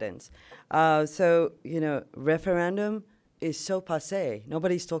incidents. So referendum is so passé.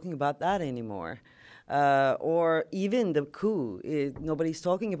 Nobody's talking about that anymore. Or even the coup, nobody's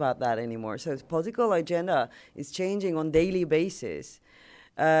talking about that anymore. So the political agenda is changing on daily basis.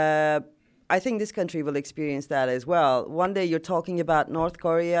 I think this country will experience that as well. One day you're talking about North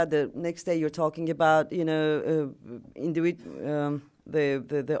Korea, the next day you're talking about the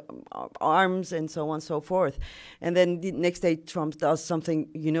arms and so on and so forth, and then the next day Trump does something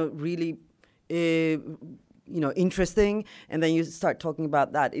really interesting, and then you start talking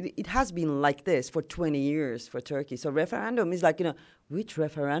about that. It has been like this for 20 years for Turkey. So referendum is like, which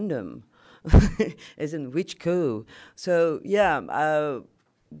referendum? As in which coup? So,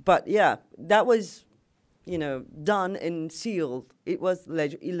 but yeah, that was, done and sealed. It was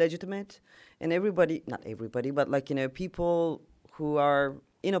illegitimate, and everybody, not everybody, but people who are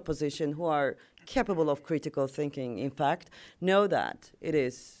in opposition, who are capable of critical thinking, in fact, know that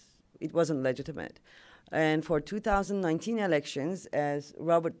it wasn't legitimate. And for 2019 elections, as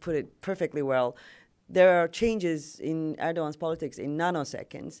Robert put it perfectly well, there are changes in Erdogan's politics in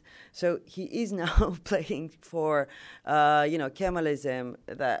nanoseconds. So he is now playing for, Kemalism,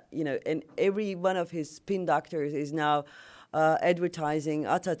 that, and every one of his spin doctors is now advertising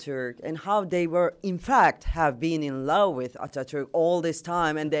Atatürk and how they were, in fact, have been in love with Atatürk all this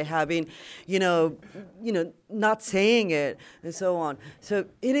time, and they have been, not saying it and so on. So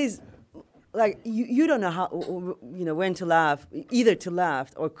it is. Like, you don't know how, when to laugh, either to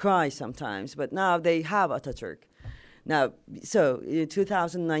laugh or cry sometimes, but now they have Atatürk. Now, so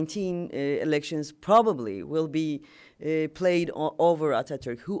 2019 elections probably will be played over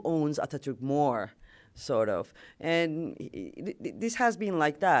Atatürk. Who owns Atatürk more, sort of? And this has been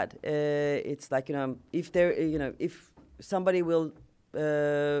like that. It's like, if somebody will,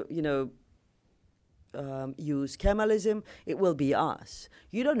 use Kemalism, it will be us.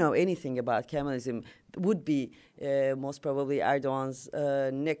 You don't know anything about Kemalism. Would be most probably Erdogan's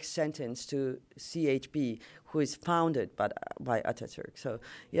next sentence to CHP, who is founded by Atatürk. So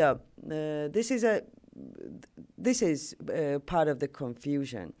yeah, this is part of the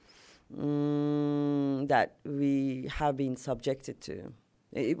confusion that we have been subjected to.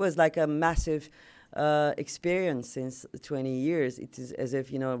 It was like a massive experience since 20 years. It is as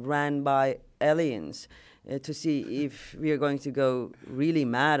if, ran by aliens to see if we are going to go really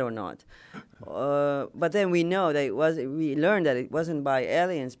mad or not. But then we know that we learned that it wasn't by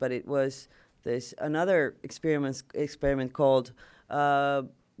aliens, but it was this another experiment called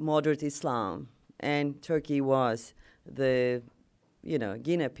moderate Islam, and Turkey was the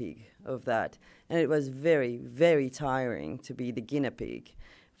guinea pig of that. And it was very, very tiring to be the guinea pig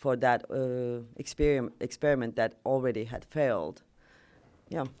for that experiment that already had failed.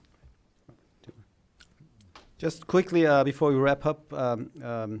 Yeah. Just quickly, before we wrap up,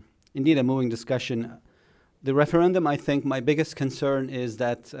 indeed a moving discussion. The referendum, I think my biggest concern is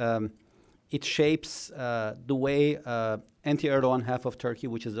that it shapes the way anti-Erdogan half of Turkey,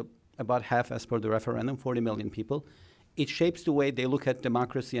 which is about half as per the referendum, 40 million people, it shapes the way they look at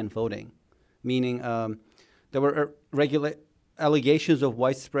democracy and voting. Meaning there were allegations of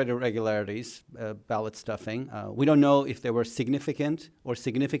widespread irregularities, ballot stuffing. We don't know if they were significant or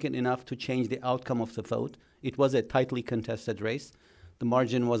significant enough to change the outcome of the vote. It was a tightly contested race. The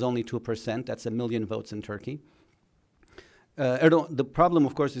margin was only 2%. That's 1 million votes in Turkey. The problem,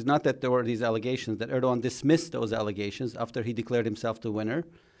 of course, is not that there were these allegations, that Erdogan dismissed those allegations after he declared himself the winner.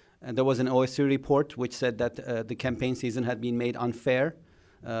 And there was an OSCE report which said that the campaign season had been made unfair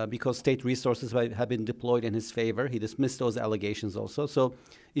because state resources had been deployed in his favor. He dismissed those allegations also. So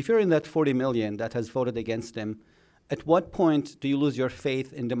if you're in that 40 million that has voted against him, at what point do you lose your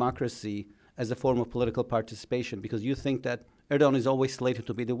faith in democracy as a form of political participation? Because you think that Erdogan is always slated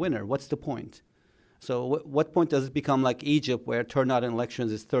to be the winner. What's the point? So what point does it become like Egypt, where turnout in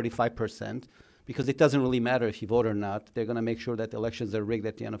elections is 35%? Because it doesn't really matter if you vote or not. They're going to make sure that the elections are rigged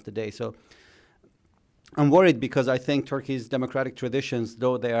at the end of the day. So I'm worried because I think Turkey's democratic traditions,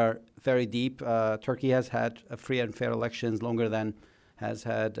 though they are very deep, Turkey has had free and fair elections longer than has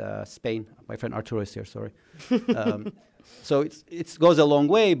had Spain. My friend Arturo is here, sorry. So it goes a long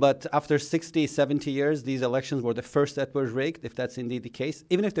way, but after 60, 70 years, these elections were the first that were rigged, if that's indeed the case.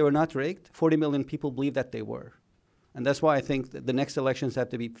 Even if they were not rigged, 40 million people believe that they were. And that's why I think that the next elections have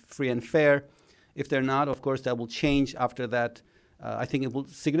to be free and fair. If they're not, of course, that will change after that. I think it will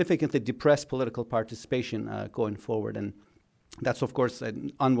significantly depress political participation going forward. And that's, of course,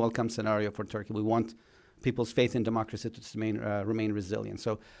 an unwelcome scenario for Turkey. We want people's faith in democracy to remain resilient.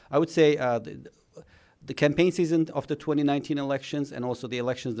 So I would say the campaign season of the 2019 elections and also the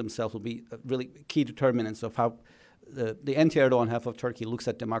elections themselves will be really key determinants of how the anti-Erdogan half of Turkey looks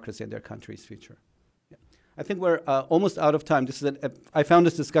at democracy and their country's future. I think we're almost out of time. I found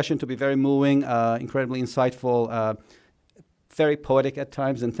this discussion to be very moving, incredibly insightful, very poetic at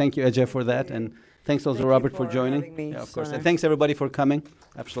times, and thank you, Ece, for that, and thanks also, Robert, for joining. Me, of course, and thanks everybody for coming.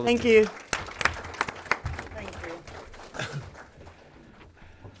 Absolutely. Thank you.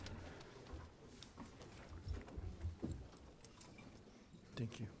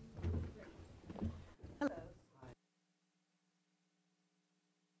 Thank you.